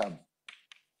is some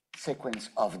sequence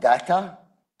of data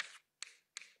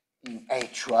in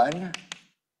H1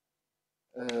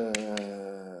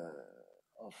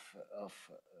 of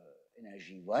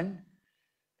energy 1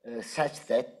 such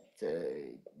that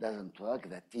it doesn't work.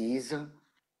 That is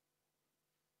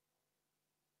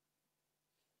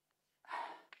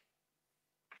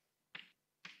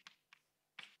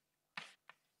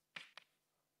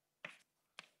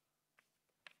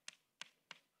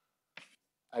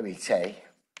I will say,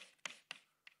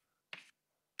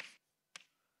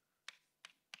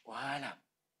 voila.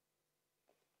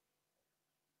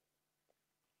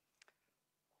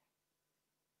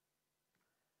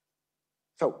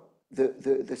 So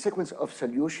the sequence of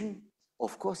solution,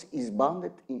 of course, is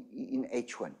bounded in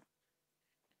H1.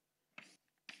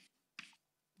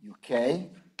 UK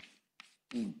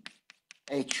in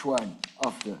H1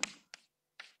 of the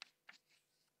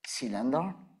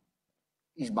cylinder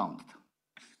is bounded.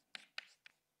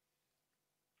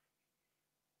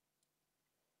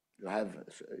 You have,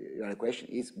 your equation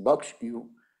is box U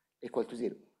equal to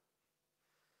 0.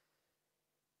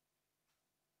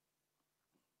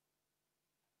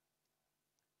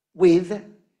 With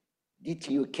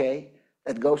dTUK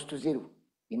that goes to 0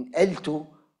 in L2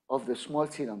 of the small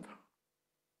cylinder.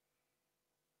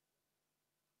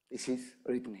 This is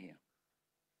written here.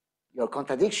 Your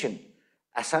contradiction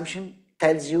assumption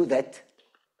tells you that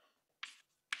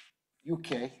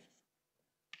UK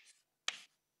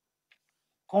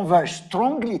converge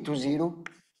strongly to 0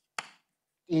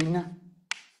 in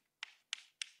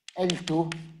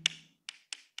L2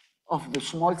 of the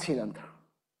small cylinder.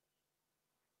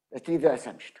 That is the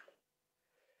assumption.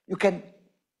 You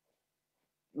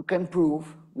can prove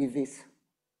with this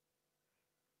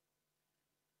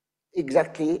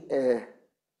exactly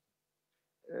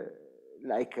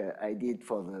like I did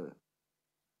for the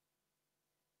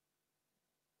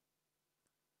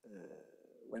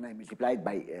when I multiplied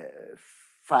by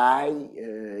phi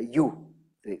u.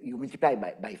 You multiply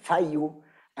by phi u,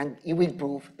 and you will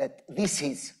prove that this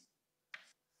is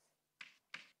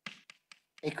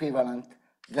equivalent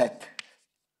that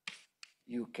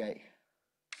UK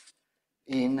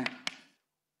in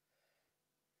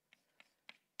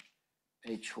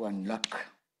H1 lock.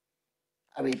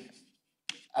 I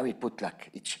will put lock,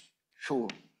 it's sure.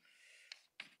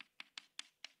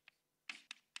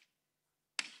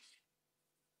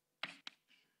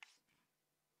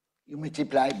 You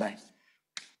multiply by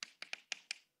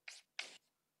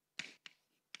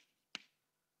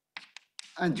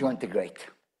and you integrate.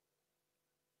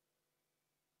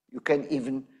 You can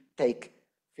even take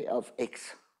phi of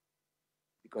x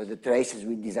because the traces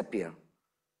will disappear.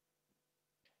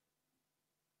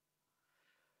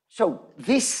 So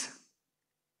this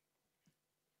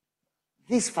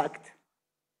fact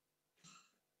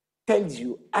tells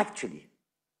you actually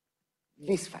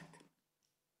this fact,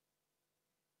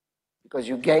 because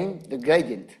you gain the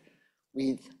gradient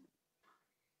with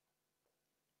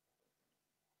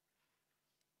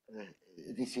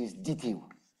this is dtu.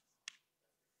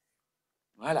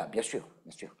 Voilà, bien sûr,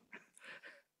 bien sûr.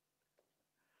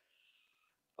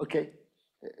 Okay,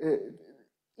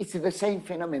 it's the same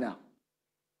phenomena.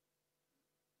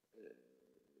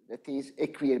 That is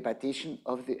equirepartition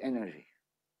of the energy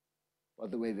for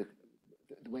the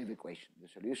wave equation, the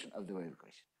solution of the wave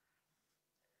equation.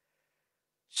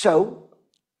 So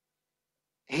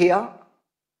here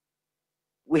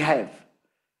we have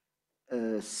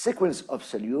a sequence of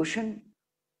solution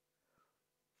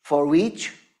for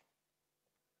which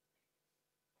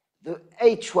the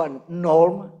H1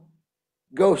 norm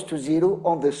goes to 0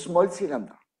 on the small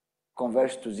cylinder,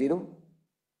 converges to 0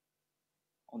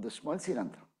 on the small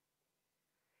cylinder.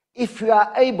 If we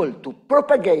are able to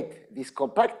propagate this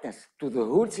compactness to the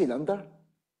whole cylinder,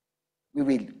 we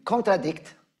will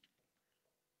contradict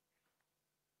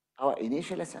our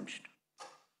initial assumption.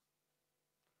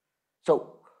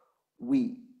 So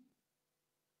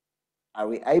are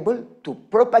we able to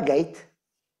propagate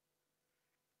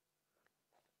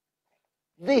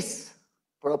this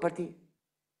property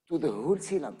to the whole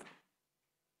cylinder?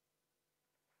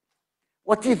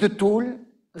 What is the tool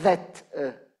that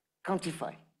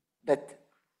quantify, that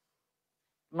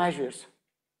measures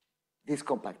this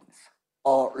compactness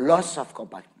or loss of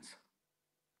compactness?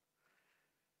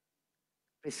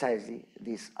 Precisely,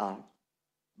 these are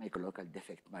microlocal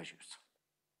defect measures.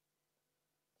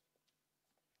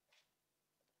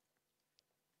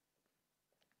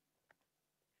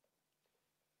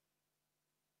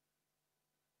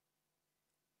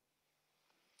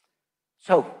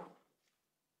 So,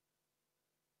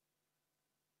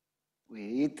 we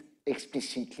read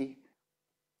explicitly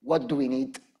what do we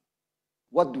need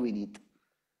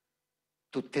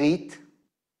to treat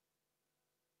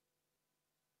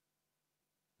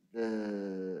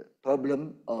the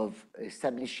problem of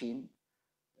establishing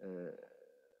an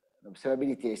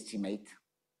observability estimate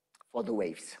for the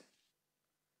waves.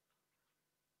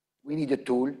 We need a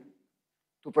tool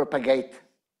to propagate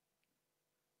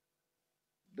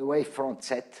the wavefront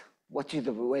set. What is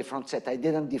the wavefront set? I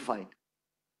didn't define.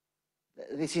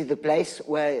 This is the place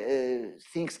where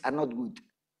things are not good,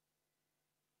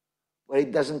 where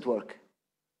it doesn't work.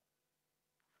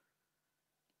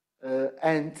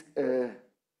 And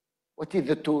what is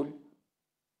the tool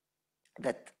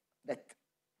that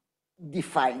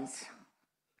defines,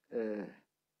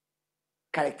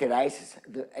 characterizes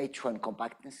the H1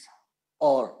 compactness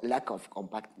or lack of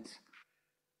compactness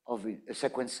of a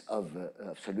sequence of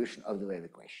solution of the wave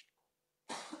equation?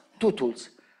 Two tools.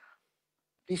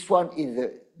 This one is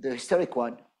the historic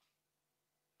one,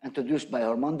 introduced by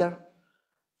Hormander,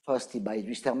 firstly by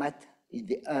Wistermat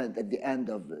at the end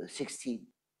of 60,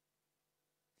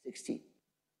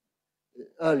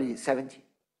 early 70.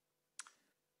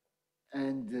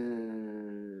 And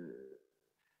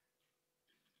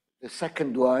the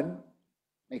second one,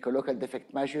 microlocal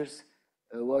defect measures,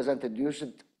 was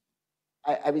introduced,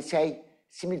 I would say,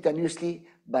 simultaneously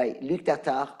by Luc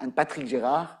Tartare and Patrick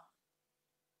Gérard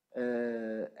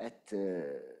at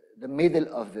the middle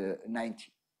of the 90s.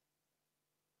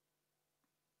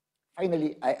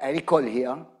 Finally, I recall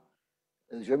here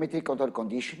the geometric control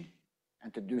condition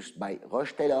introduced by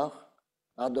Roche-Taylor,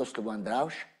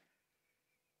 Bardos-Lewandowski.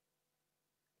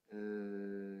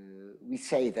 We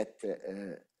say that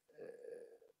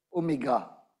omega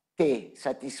t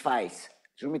satisfies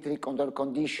geometric control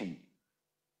condition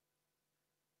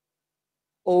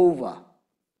over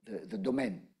the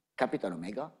domain capital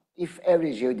omega if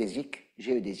every geodesic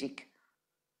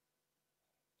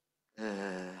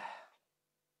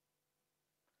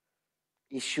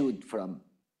issued from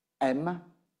M.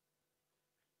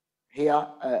 Here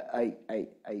I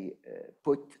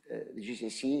put the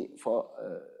GCC for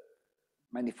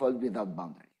manifold without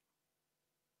boundary,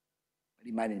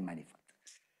 Riemannian manifold.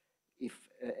 If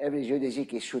every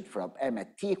geodesic issued from M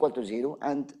at t equal to 0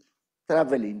 and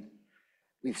traveling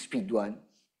with speed 1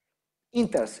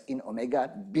 enters in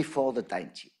omega before the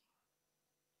time t.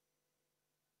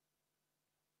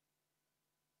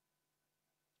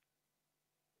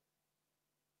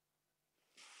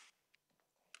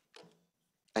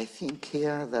 I think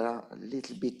here there are a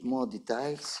little bit more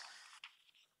details.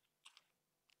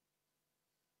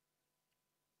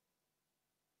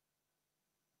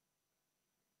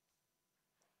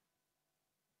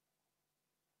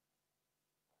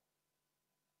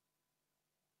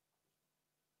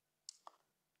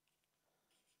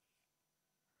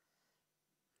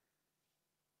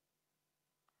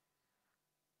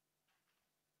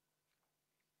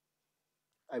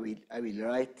 I will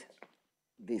write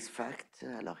this fact.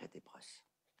 Alors, il y a des brosses.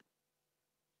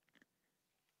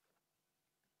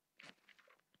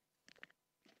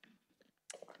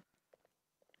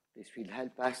 This will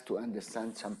help us to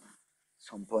understand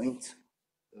some points.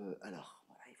 Alors,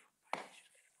 voilà, il faut.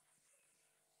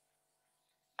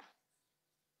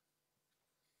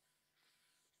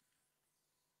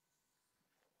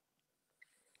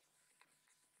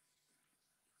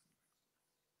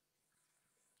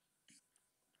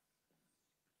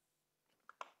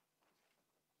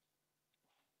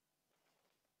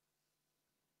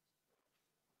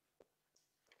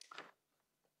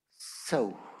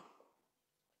 So,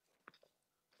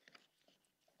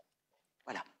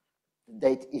 voilà, the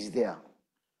date is there.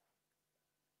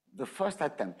 The first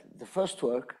attempt, the first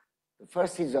work, the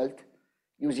first result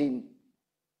using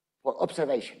for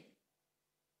observation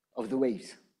of the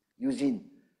waves using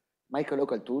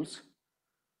microlocal tools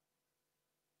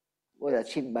was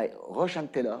achieved by Roche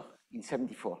and Taylor in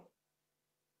 74.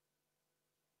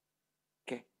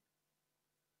 Okay.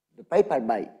 The paper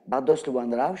by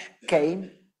Bardos-Lewandowski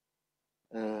came,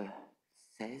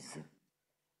 says,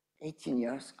 18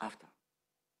 years after.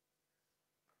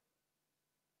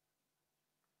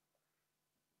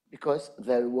 Because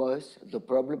there was the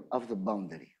problem of the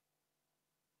boundary.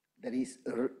 There is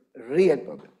a real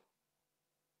problem.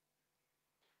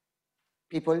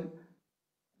 People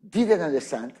didn't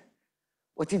understand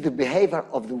what is the behavior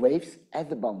of the waves at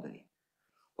the boundary.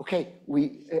 Okay,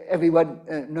 everyone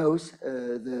knows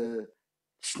the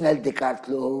Snell-Descartes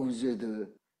laws,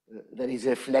 there is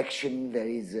reflection, there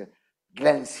is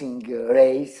glancing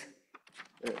rays,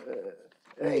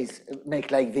 rays make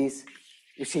like this.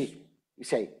 You see, you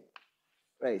say,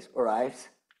 rays arrives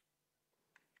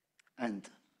and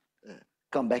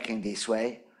come back in this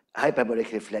way,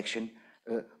 hyperbolic reflection.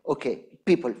 Okay,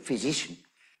 people, physicians,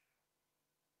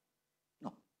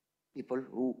 no, people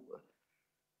who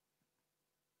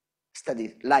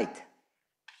study light.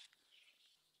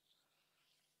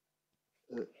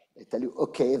 They tell you,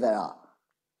 okay, there are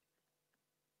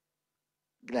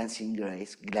glancing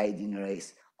rays, gliding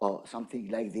rays, or something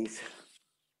like this.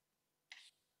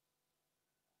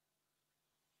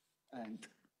 And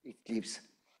it gives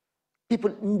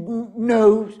people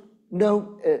know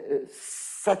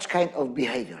such kind of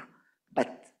behavior,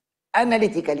 but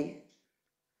analytically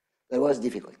that was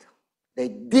difficult. They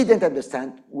didn't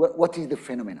understand what is the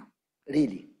phenomenon,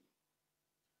 really.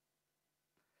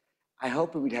 I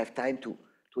hope we will have time to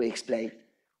explain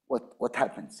what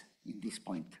happens in this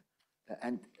point.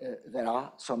 And there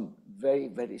are some very,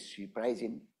 very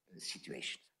surprising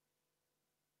situations.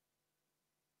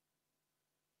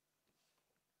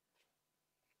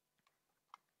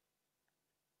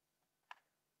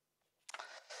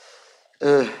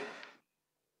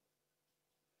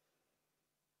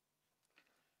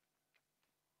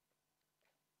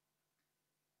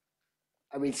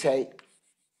 I will say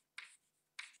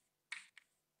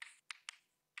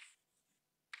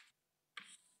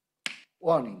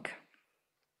warning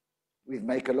with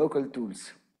Microlocal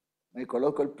tools,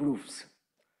 Microlocal proofs.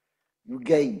 You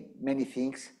gain many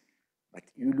things, but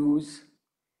you lose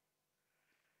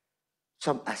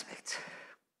some aspects.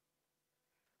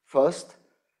 First,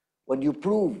 when you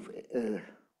prove,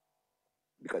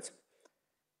 because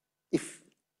if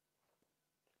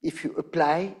you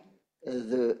apply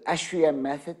the HVM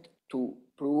method to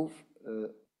prove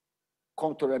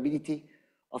controllability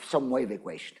of some wave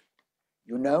equation,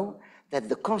 you know that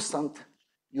the constant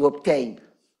you obtain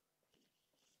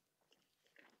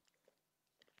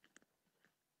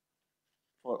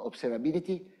for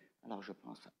observability, alors je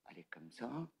pense aller comme ça.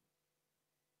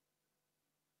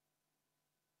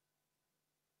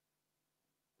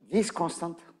 This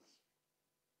constant,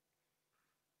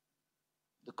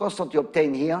 the constant you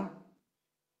obtain here,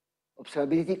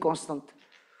 observability constant,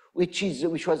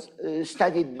 which was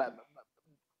studied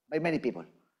by many people.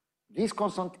 This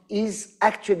constant is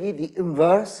actually the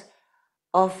inverse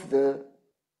of the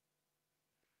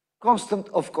constant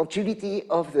of continuity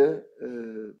of the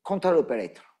control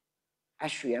operator,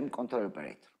 HVM control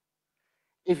operator.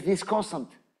 If this constant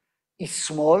is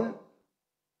small,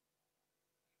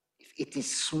 if it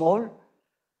is small,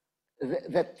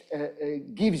 that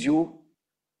gives you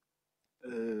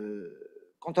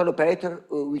control operator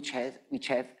which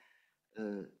have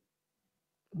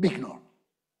big norm.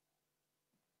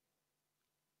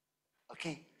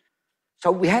 Okay,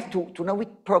 so we have to know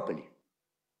it properly.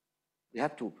 We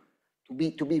have to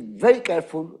be very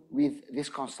careful with this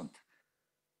constant.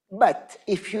 But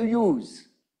if you use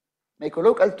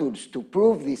Microlocal tools to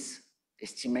prove this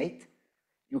estimate,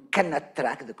 you cannot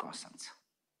track the constants.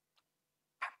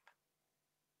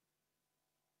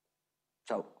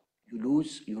 So you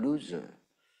lose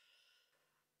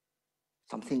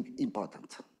something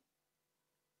important,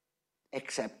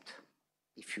 except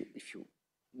if you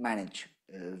manage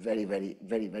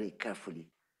very carefully,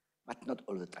 but not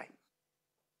all the time.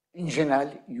 In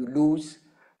general, you lose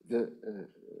the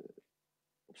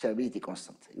observability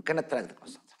constant. You cannot track the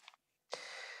constant.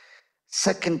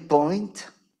 Second point,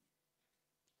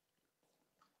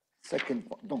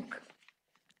 donc,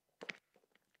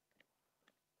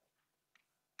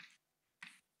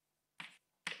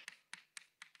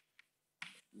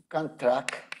 you can't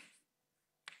track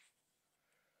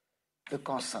the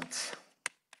constants.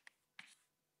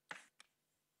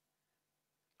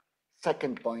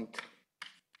 Second point,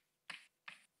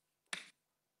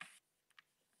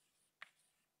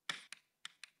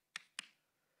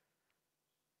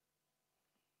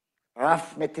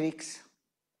 rough metrics,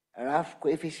 rough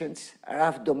coefficients,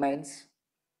 rough domains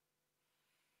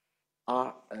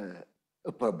are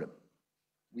a problem.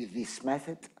 With this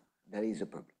method, there is a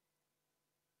problem.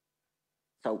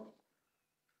 So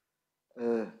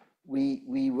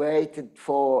we waited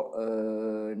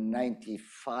for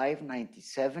 95,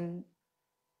 97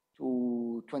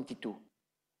 to 22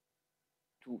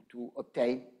 to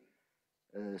obtain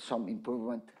some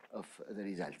improvement of the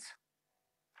results.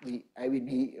 I will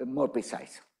be more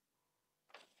precise.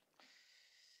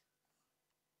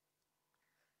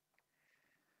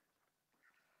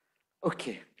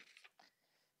 Okay.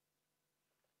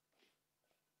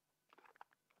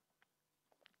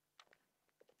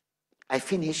 I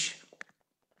finish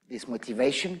this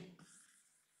motivation.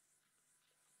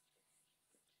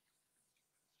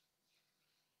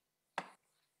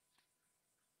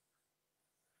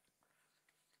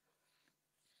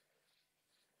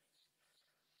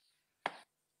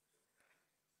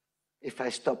 If I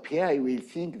stop here, I will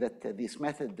think that this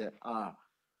method are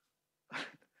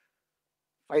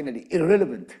finally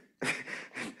irrelevant.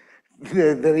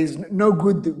 There is no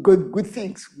good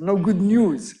things, no good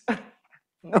news.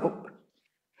 No.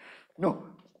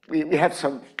 We have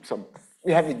some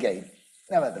we have a gain.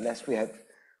 Nevertheless,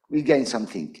 we gain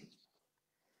something.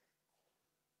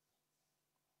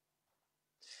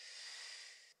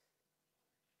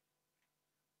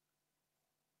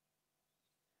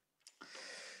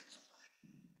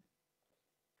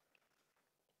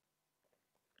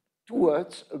 Two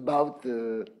words about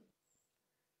the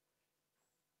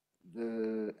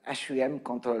the HVM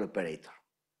control operator.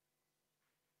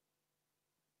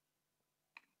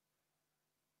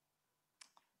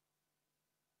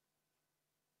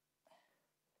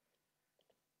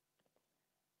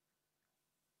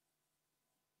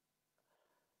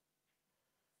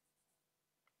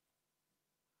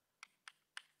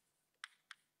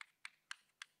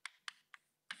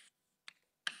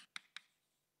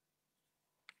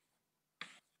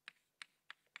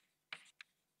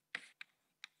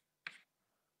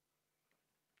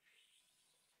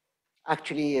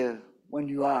 Actually, when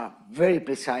you are very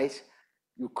precise,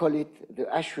 you call it the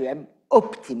HVM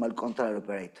optimal control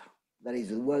operator. That is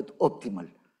the word optimal.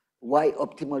 Why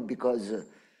optimal? Because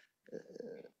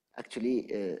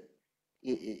actually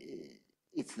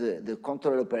it's the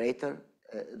control operator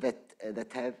that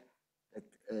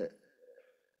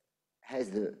has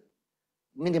the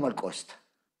minimal cost.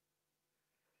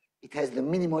 It has the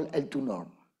minimal L2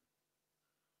 norm.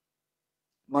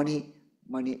 Money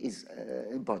is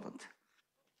important.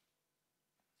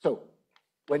 So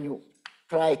when you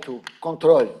try to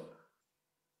control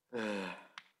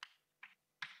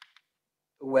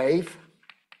wave,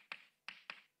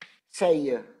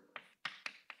 say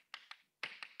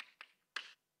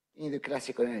in the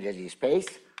classical energy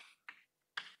space,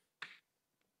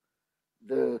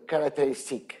 the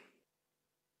characteristic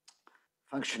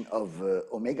function of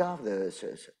omega,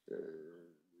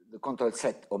 the control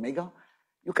set omega,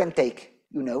 you can take,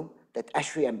 you know, that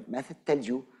HVM method tells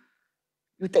you,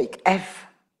 you take F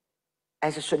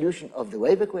as a solution of the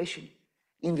wave equation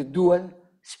in the dual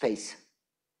space.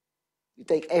 You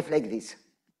take F like this.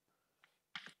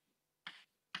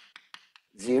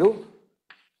 0,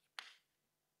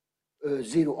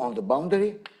 0 on the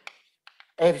boundary,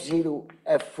 F0,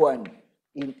 F1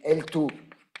 in L2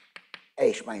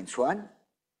 H minus 1,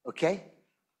 okay?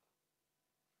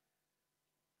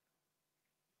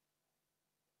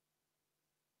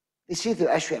 This is the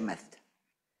HVM method.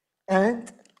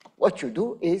 And what you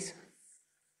do is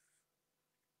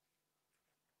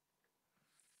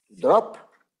drop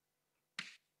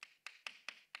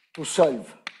to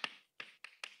solve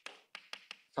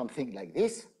something like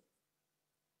this.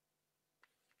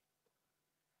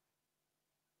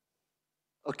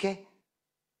 Okay?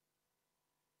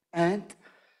 And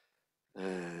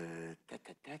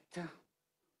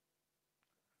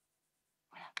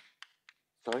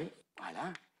sorry,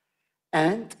 voilà.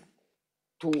 And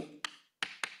to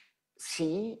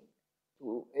see,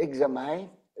 to examine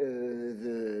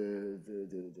the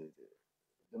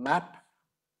map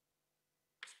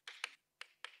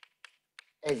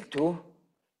L2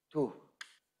 to,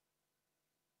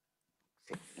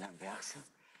 c'est l'inverse.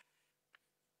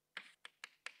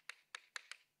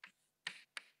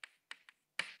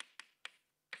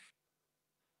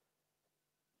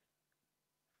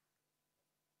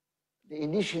 The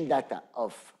initial data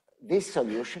of this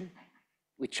solution,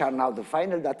 which are now the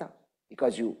final data,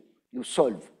 because you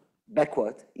solve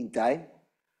backward in time.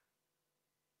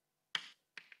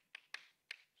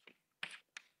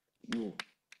 You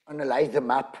analyze the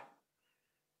map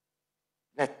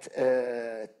that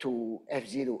to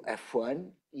F0,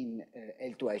 F1 in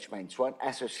L2H minus 1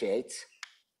 associates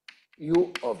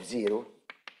U of 0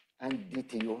 and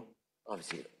dtu of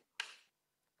 0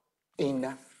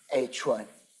 in H1,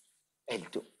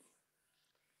 L2.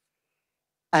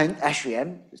 And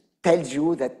HVM tells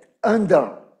you that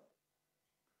under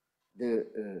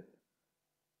the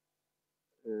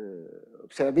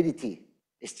observability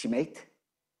estimate,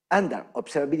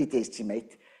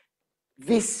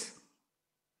 this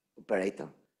operator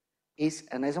is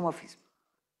an isomorphism.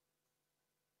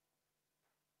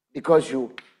 Because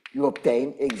you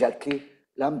obtain exactly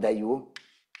lambda u.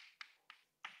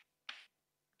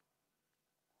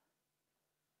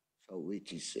 So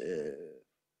which is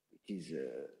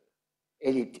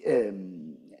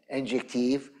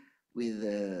injective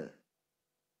with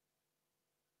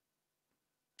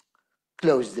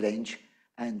closed range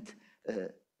and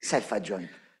self-adjoint.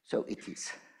 So it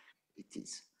is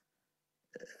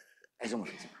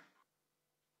isomorphism.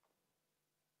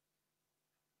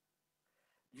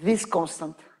 This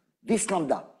constant, this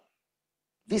lambda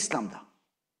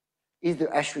is the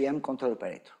HVM control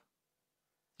operator,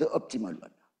 the optimal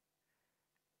one.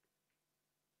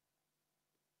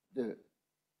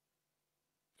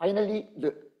 Finally,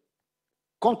 the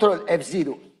control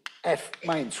F0, F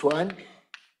minus 1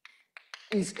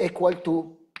 is equal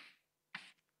to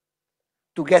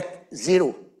get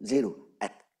 0, 0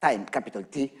 at time capital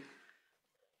T.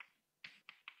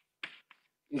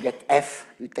 You get F,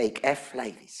 you take F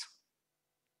like this.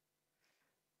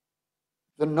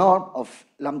 The norm of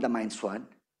lambda minus 1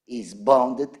 is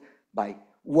bounded by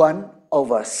 1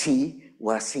 over C,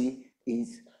 where C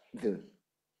is the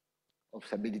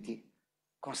observability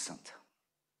constant.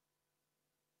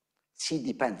 C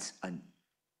depends on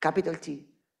capital T,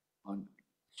 on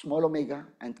small omega,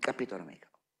 and capital omega.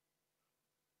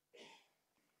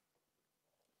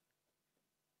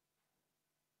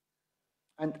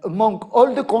 And among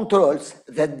all the controls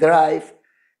that drive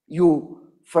you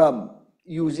from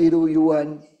U0,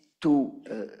 U1 to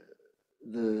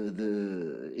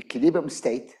the equilibrium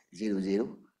state, 0,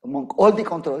 0, among all the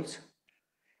controls,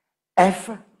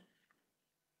 F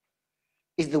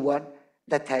is the one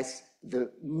that has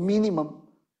the minimum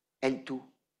L2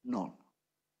 norm.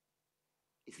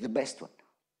 It's the best one.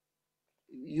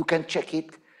 You can check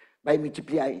it by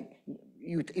multiplying.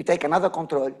 You take another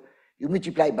control, you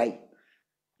multiply by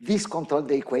this control,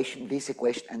 the equation, this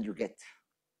equation, and you get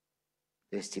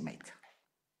the estimate.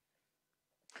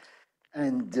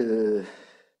 And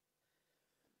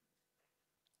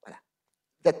voilà.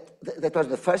 That was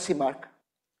the first remark.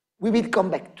 We will come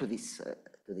back to this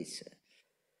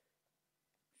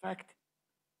fact.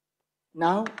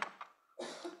 Now,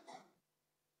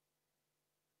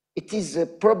 it is a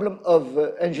problem of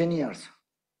engineers.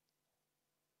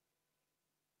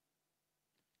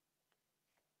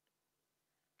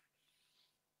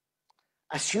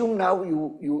 Assume now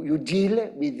you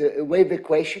deal with a wave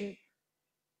equation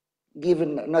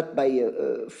given not by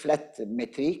a flat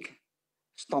metric,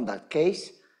 standard case,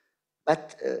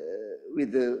 but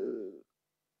with a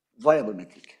variable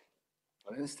metric.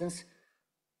 For instance,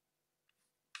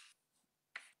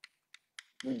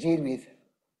 you deal with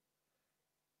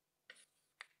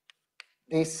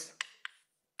this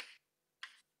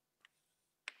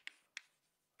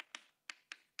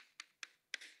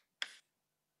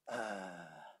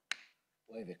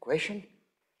wave equation.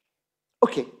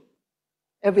 Okay,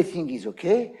 everything is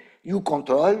okay. You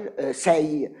control,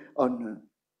 say, on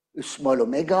a small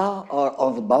omega or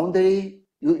on the boundary.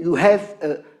 You have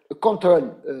a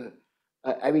control,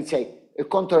 I would say, a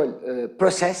control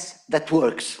process that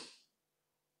works.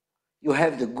 You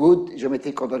have the good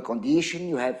geometric control condition.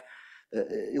 You have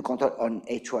you control on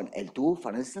H1, L2,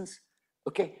 for instance.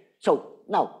 Okay, so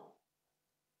now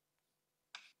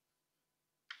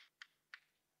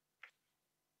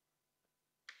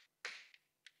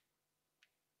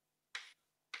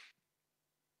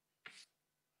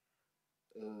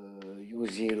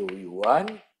U0,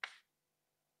 U1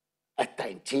 at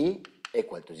time t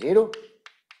equal to 0.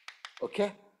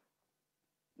 Okay.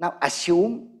 Now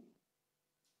assume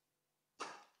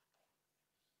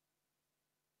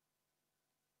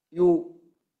you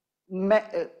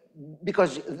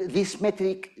because this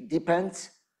metric depends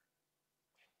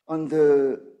on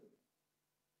the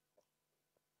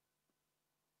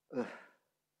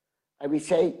I will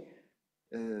say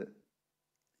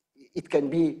it can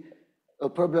be a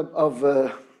problem of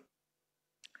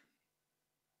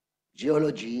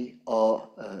geology or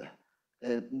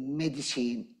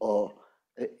medicine or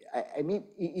I mean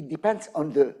it depends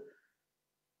on the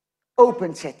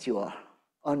open set you are,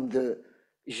 on the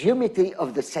geometry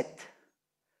of the set,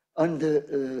 on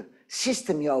the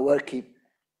system you are working.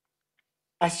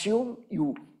 Assume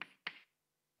you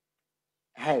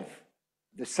have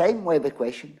the same wave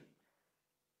equation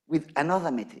with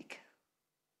another metric,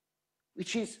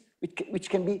 which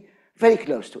can be very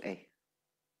close to A.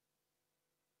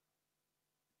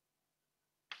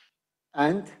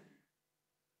 And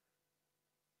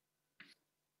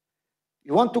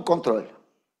you want to control.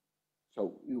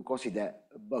 So you consider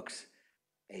a box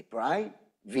A prime,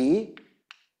 V,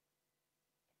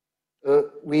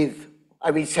 with,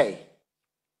 I will say,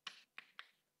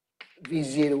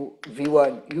 V0,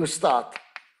 V1, you start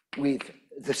with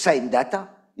the same data.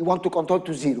 You want to control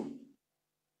to 0.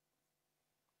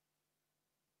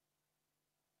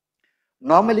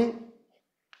 Normally,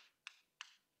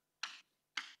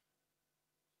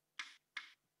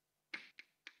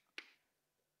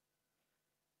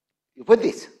 you put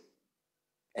this.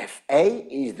 Fa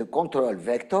is the control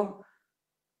vector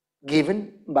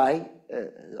given by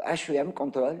HVM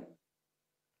control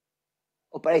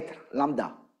operator,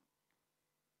 lambda.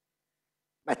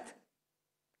 But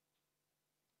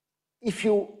if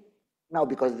you, now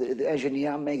because the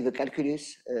engineer make the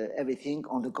calculus, everything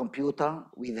on the computer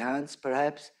with hands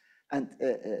perhaps, and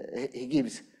he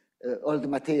gives all the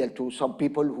material to some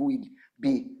people who will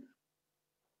be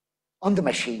on the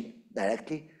machine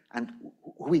directly and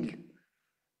who will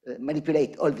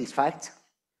manipulate all these facts.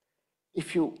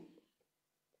 If you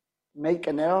make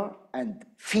an error and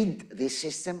feed this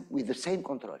system with the same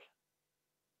control,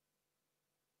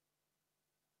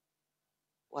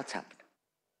 what's happened?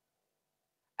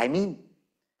 I mean,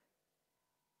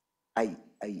 I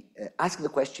ask the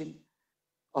question,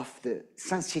 of the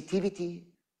sensitivity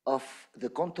of the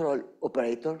control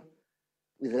operator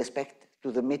with respect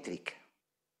to the metric.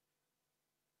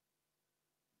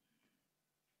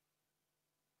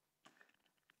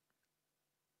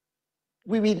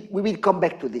 We will come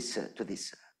back to this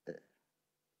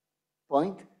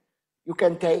point. You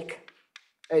can take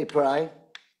A prime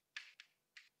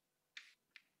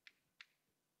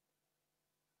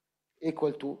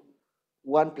equal to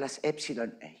 1 plus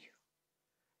epsilon A.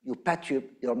 You perturb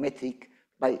your metric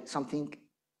by something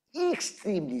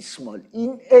extremely small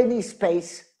in any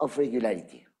space of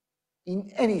regularity,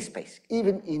 in any space,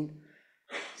 even in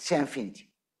C infinity.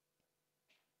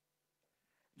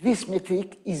 This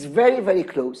metric is very, very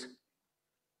close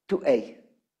to A.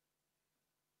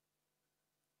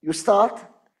 You start,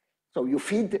 so you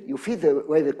feed the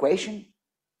wave equation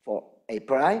for A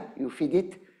prime, you feed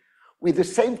it with the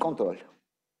same control.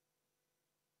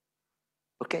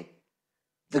 Okay?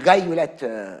 The guy you let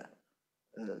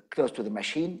close to the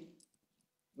machine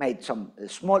made some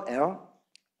small error.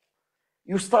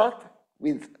 You start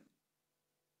with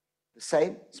the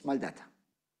same small data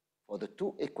for the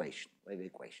two equations, wave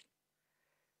equation.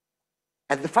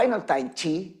 At the final time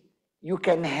t, you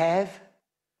can have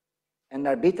an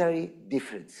arbitrary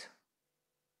difference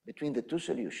between the two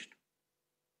solutions.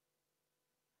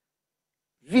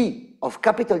 V of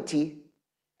capital T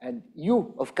and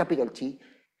U of capital T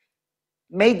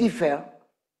may differ.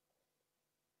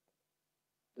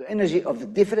 The energy of the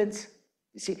difference,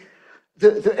 you see,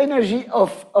 the energy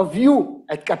of U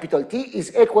at capital T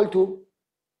is equal to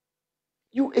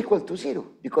U equal to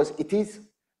 0 because it is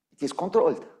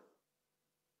controlled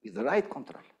with the right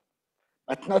control,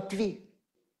 but not V.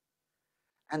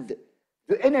 And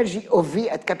the energy of V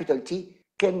at capital T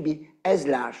can be as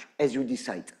large as you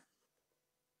decide.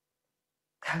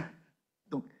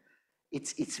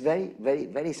 It's very, very,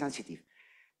 very sensitive.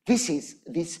 This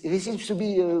seems to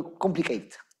be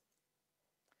complicated.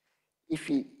 If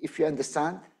you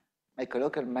understand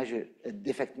microlocal measure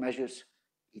defect measures,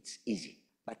 it's easy.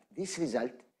 But this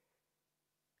result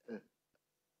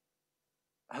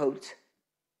holds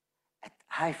at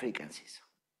high frequencies.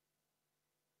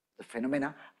 The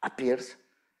phenomena appears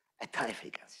at high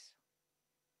frequencies.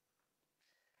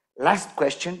 Last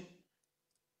question.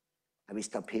 I will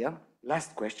stop here.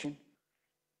 Last question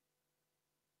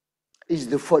is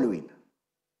the following.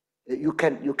 You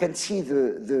can see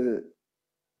the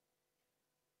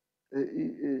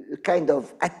kind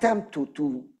of attempt to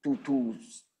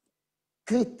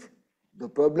treat the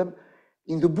problem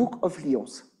in the book of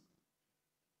Lyons.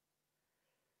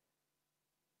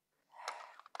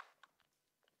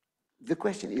 The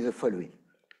question is the following.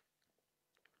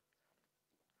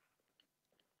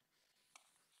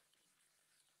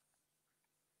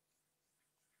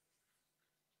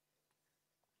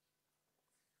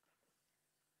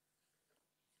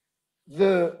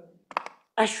 The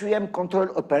HUM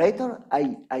control operator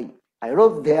I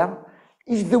wrote there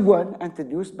is the one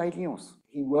introduced by Lyons.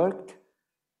 He worked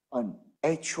on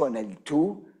H1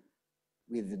 L2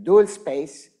 with the dual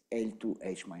space L2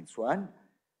 H minus 1,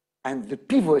 and the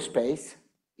pivot space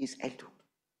is L2.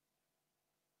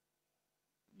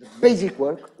 The basic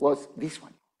work was this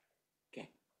one. Okay.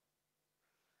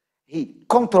 He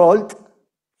controlled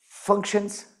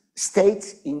functions,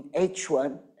 states in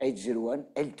H1, H01,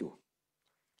 L2.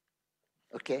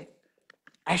 Okay.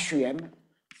 HUM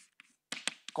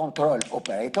control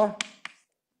operator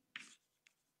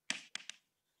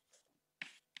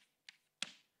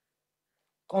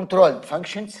controlled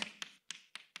functions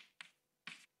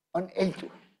on L2,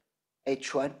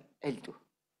 H1, L2.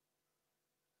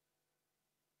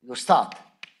 You start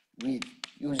with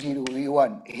U0,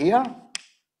 V1 here,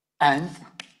 and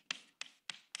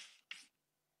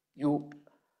you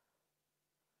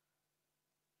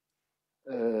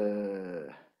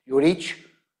reach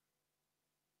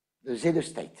the zero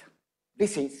state.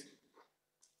 This is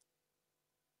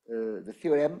the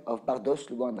theorem of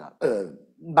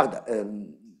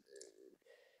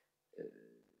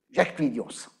Jacques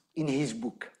Lyons in his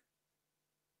book.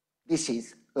 This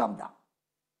is lambda.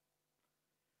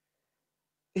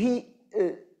 He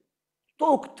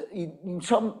talked in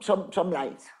some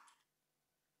lines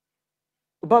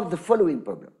about the following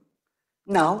problem.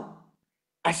 Now,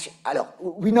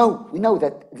 we know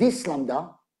that this lambda,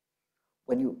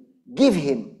 when you give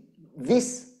him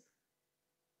this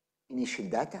initial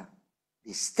data,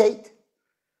 this state,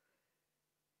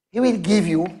 he will give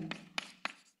you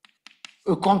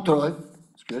a control,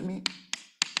 excuse me,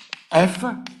 F,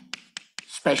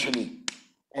 especially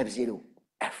F0,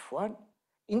 F1,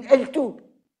 in L2.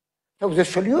 So the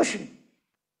solution,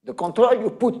 the control you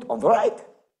put on the right,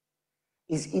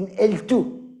 is in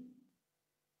L2.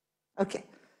 Okay.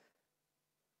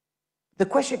 The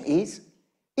question is,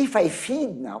 if I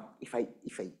feed now, if I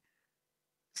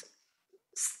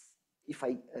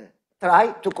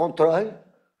try to control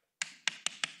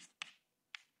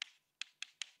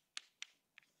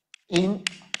in,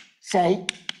 say,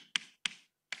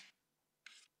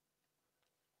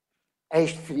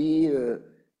 H3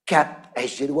 cap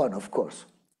H01, of course,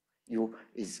 U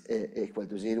is equal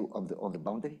to 0 on the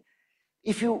boundary.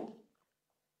 If you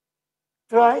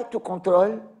try to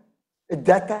control a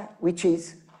data which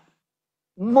is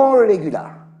more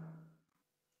regular,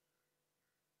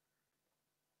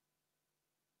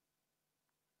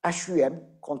 HUM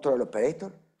control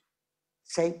operator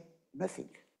say nothing.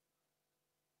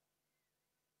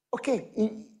 Okay,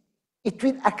 it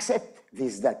will accept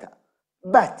this data,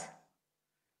 but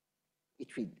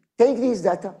it will take this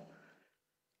data.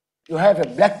 You have a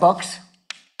black box.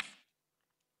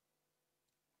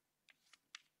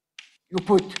 You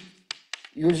put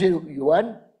U0,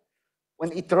 U1.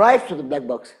 When it arrives to the black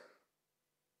box,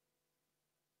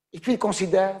 it will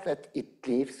consider that it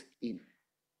lives in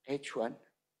H1,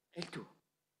 L2.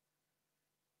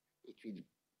 It will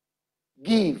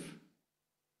give,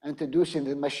 introduce in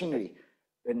the machinery,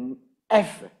 an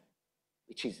F,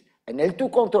 which is an L2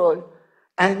 control,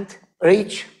 and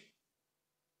reach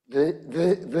the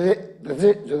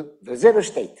zero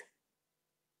state.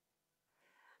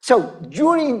 So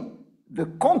during the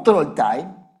control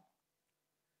time,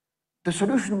 the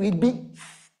solution will be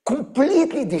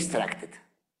completely distracted,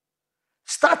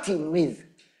 starting with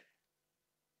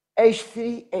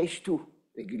H3, H2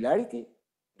 regularity,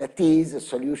 that is a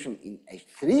solution in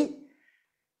H3,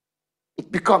 it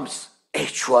becomes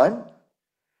H1,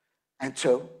 and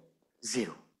so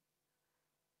 0.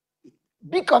 It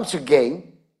becomes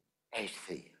again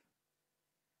H3.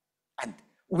 And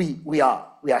we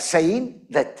are saying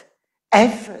that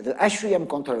F, the HUM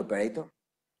control operator,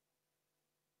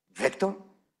 vector,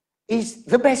 is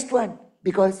the best one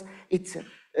because it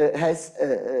has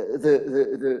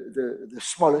the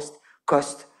smallest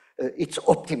cost, it's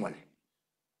optimal.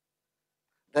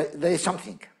 There is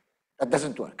something that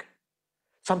doesn't work.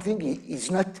 Something is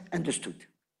not understood.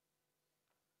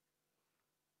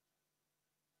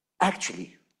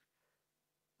 Actually,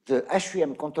 the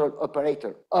HUM control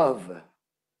operator of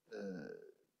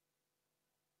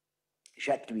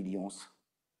Jacques-Louis Lyons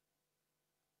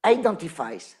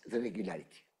identifies the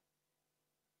regularity.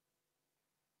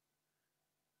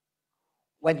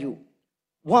 When you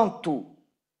want to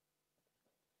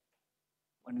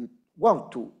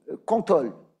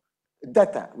control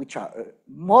data which are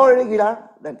more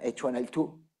regular than H1,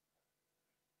 L2,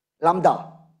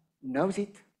 lambda knows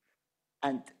it,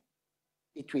 and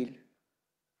it will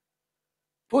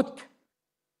put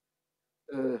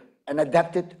an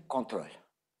adapted control.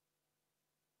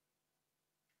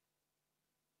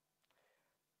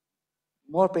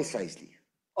 More precisely,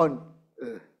 on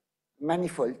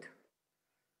manifold,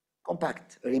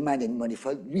 compact Riemann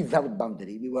manifold without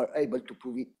boundary, we were able to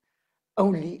prove it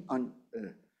only on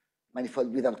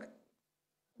manifold without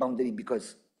boundary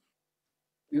because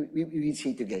we will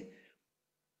see it again.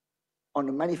 On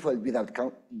a manifold without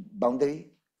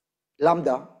boundary,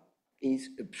 lambda is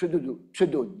a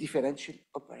pseudo differential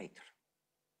operator.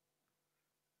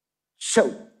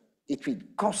 So it will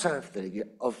conserve the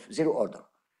of 0 order.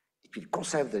 It will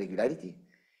conserve the regularity.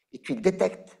 It will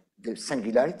detect the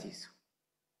singularities.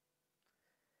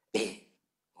 A,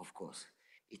 of course,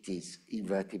 it is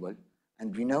invertible.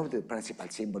 And we know the principal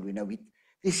symbol, we know it.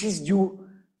 This is due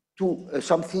to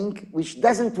something which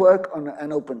doesn't work on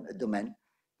an open domain.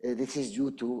 This is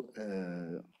due to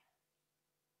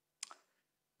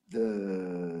the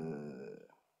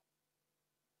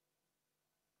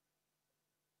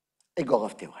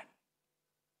Egorov theorem.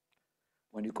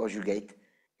 When you conjugate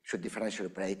should differential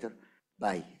operator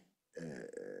by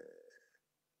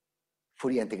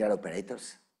Fourier integral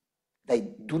operators, they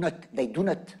do not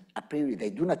a priori,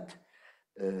 they do not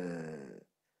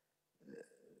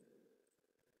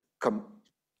commute,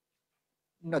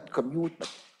 but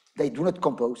they do not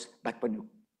compose. But when you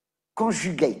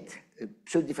conjugate a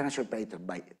pseudo differential operator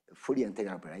by Fourier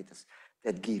integral operators,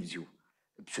 that gives you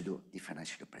a pseudo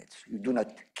differential operator. You do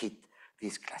not keep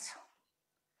this class.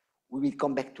 We will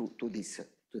come back to this.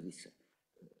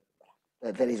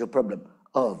 There is a problem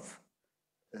of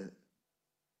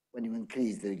when you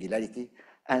increase the regularity,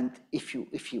 and if you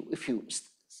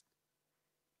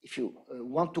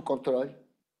want to control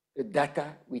the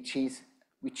data which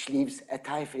lives at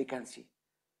high frequency,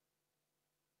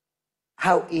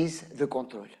 how is the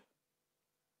control?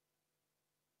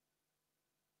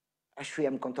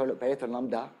 HUM control operator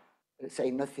lambda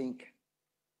say nothing.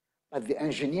 but the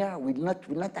engineer will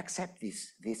not accept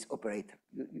this operator.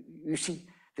 You see,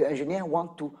 the engineer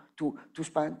want to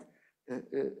spend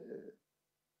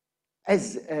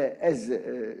as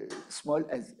small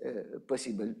as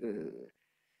possible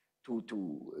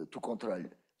to control.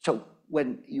 So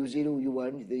when U0,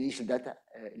 U1, the initial data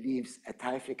lives at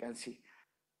high frequency,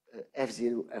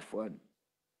 F0, F1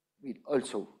 will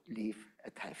also live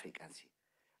at high frequency.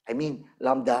 I mean,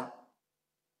 lambda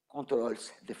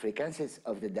controls the frequencies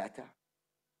of the data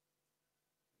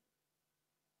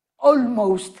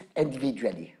almost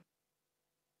individually.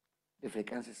 The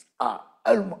frequencies are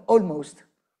almost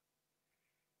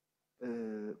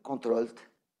controlled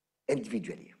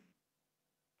individually.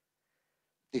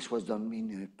 This was done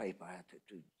in a paper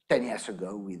 10 years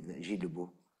ago with Gilles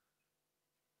Lebeau.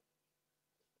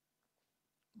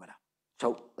 Voilà.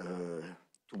 So,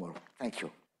 tomorrow. Thank you.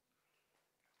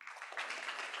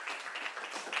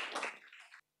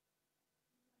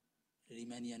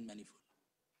 Riemannian manifold.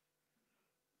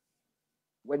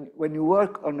 When you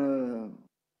work on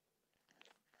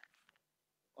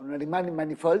a Riemannian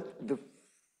manifold, the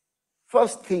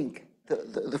first thing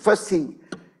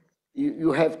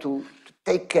you have to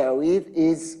take care with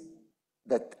is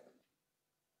that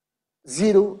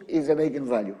 0 is an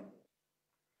eigenvalue.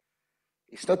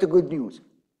 It's not a good news.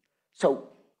 So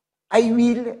I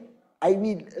will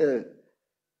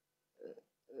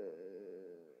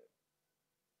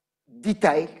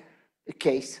detail a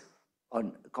case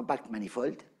on compact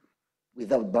manifold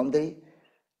without boundary.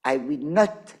 I will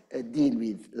not deal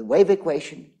with the wave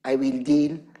equation. I will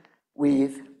deal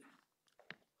with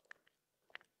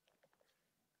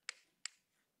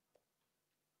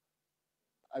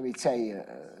I will say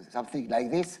something like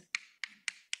this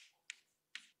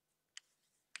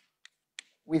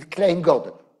with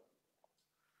Klein-Gordon.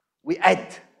 We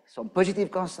add some positive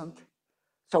constant,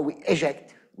 so we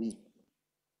eject, we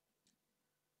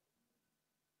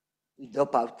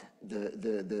drop out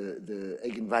the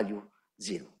eigenvalue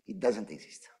 0. It doesn't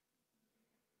exist.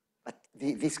 But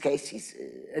this case is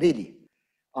really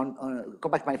on a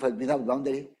compact manifold without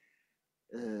boundary.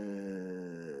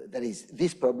 There is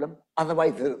this problem.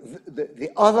 Otherwise,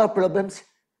 the other problems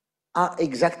are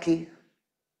exactly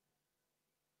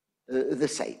the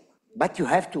same. But you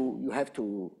have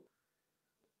to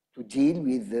deal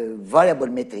with the variable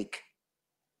metric.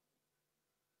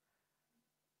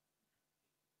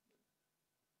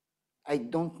 I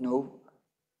don't know.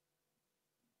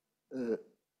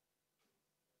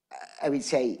 I will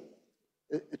say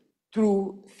a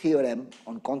true theorem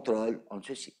on control on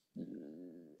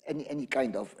any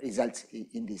kind of results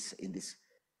in this,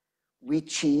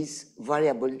 which is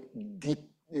variable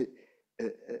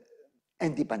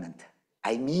independent.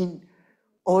 I mean,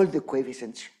 all the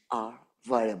coefficients are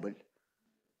variable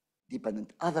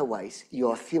dependent. Otherwise,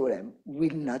 your theorem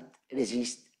will not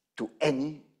resist to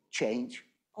any change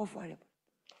of variable.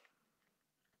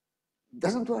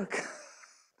 Doesn't work.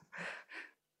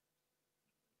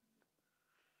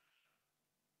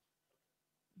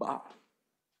 But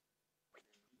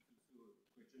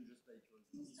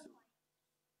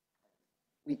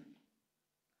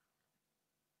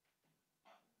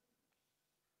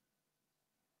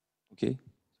Okay.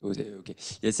 Okay.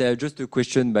 Yes, just a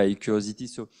question by curiosity.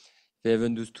 So, if I have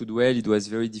understood well, it was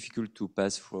very difficult to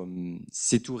pass from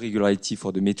C2 regularity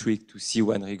for the metric to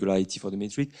C1 regularity for the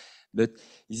metric. But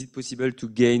is it possible to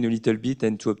gain a little bit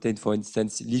and to obtain, for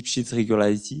instance, Lipschitz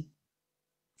regularity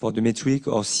for the metric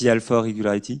or C alpha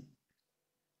regularity?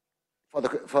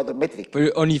 For the metric.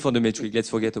 Only for the metric. Let's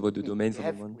forget about the domain for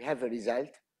the one. We have a result.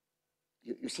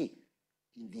 You see,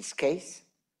 in this case,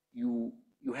 you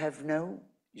have no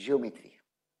geometry.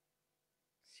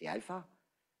 C alpha,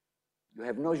 you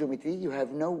have no geometry,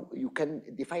 you can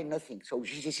define nothing. So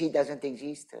GCC doesn't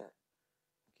exist.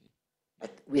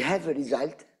 But we have a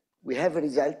result. We have a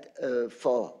result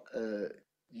for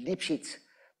Lipschitz,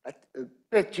 but a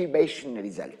perturbation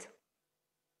result.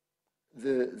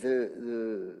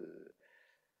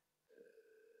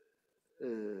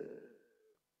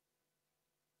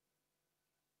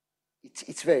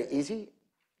 It's very easy.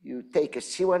 You take a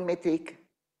C1 metric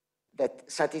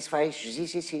that satisfies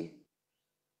GCC.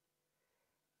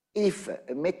 If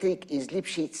a metric is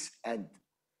Lipschitz and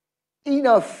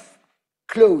enough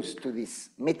close to this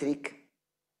metric,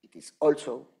 it is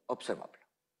also observable.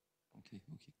 Okay.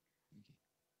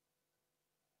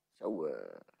 So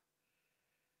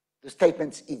the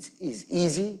statement is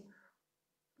easy.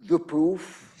 The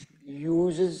proof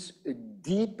uses a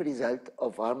deep result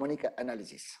of harmonic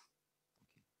analysis.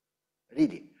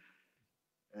 Really.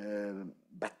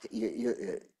 But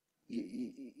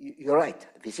you're right.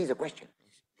 This is a question.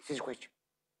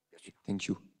 Thank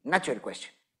you. Natural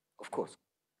question. of course.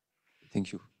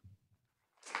 Thank you.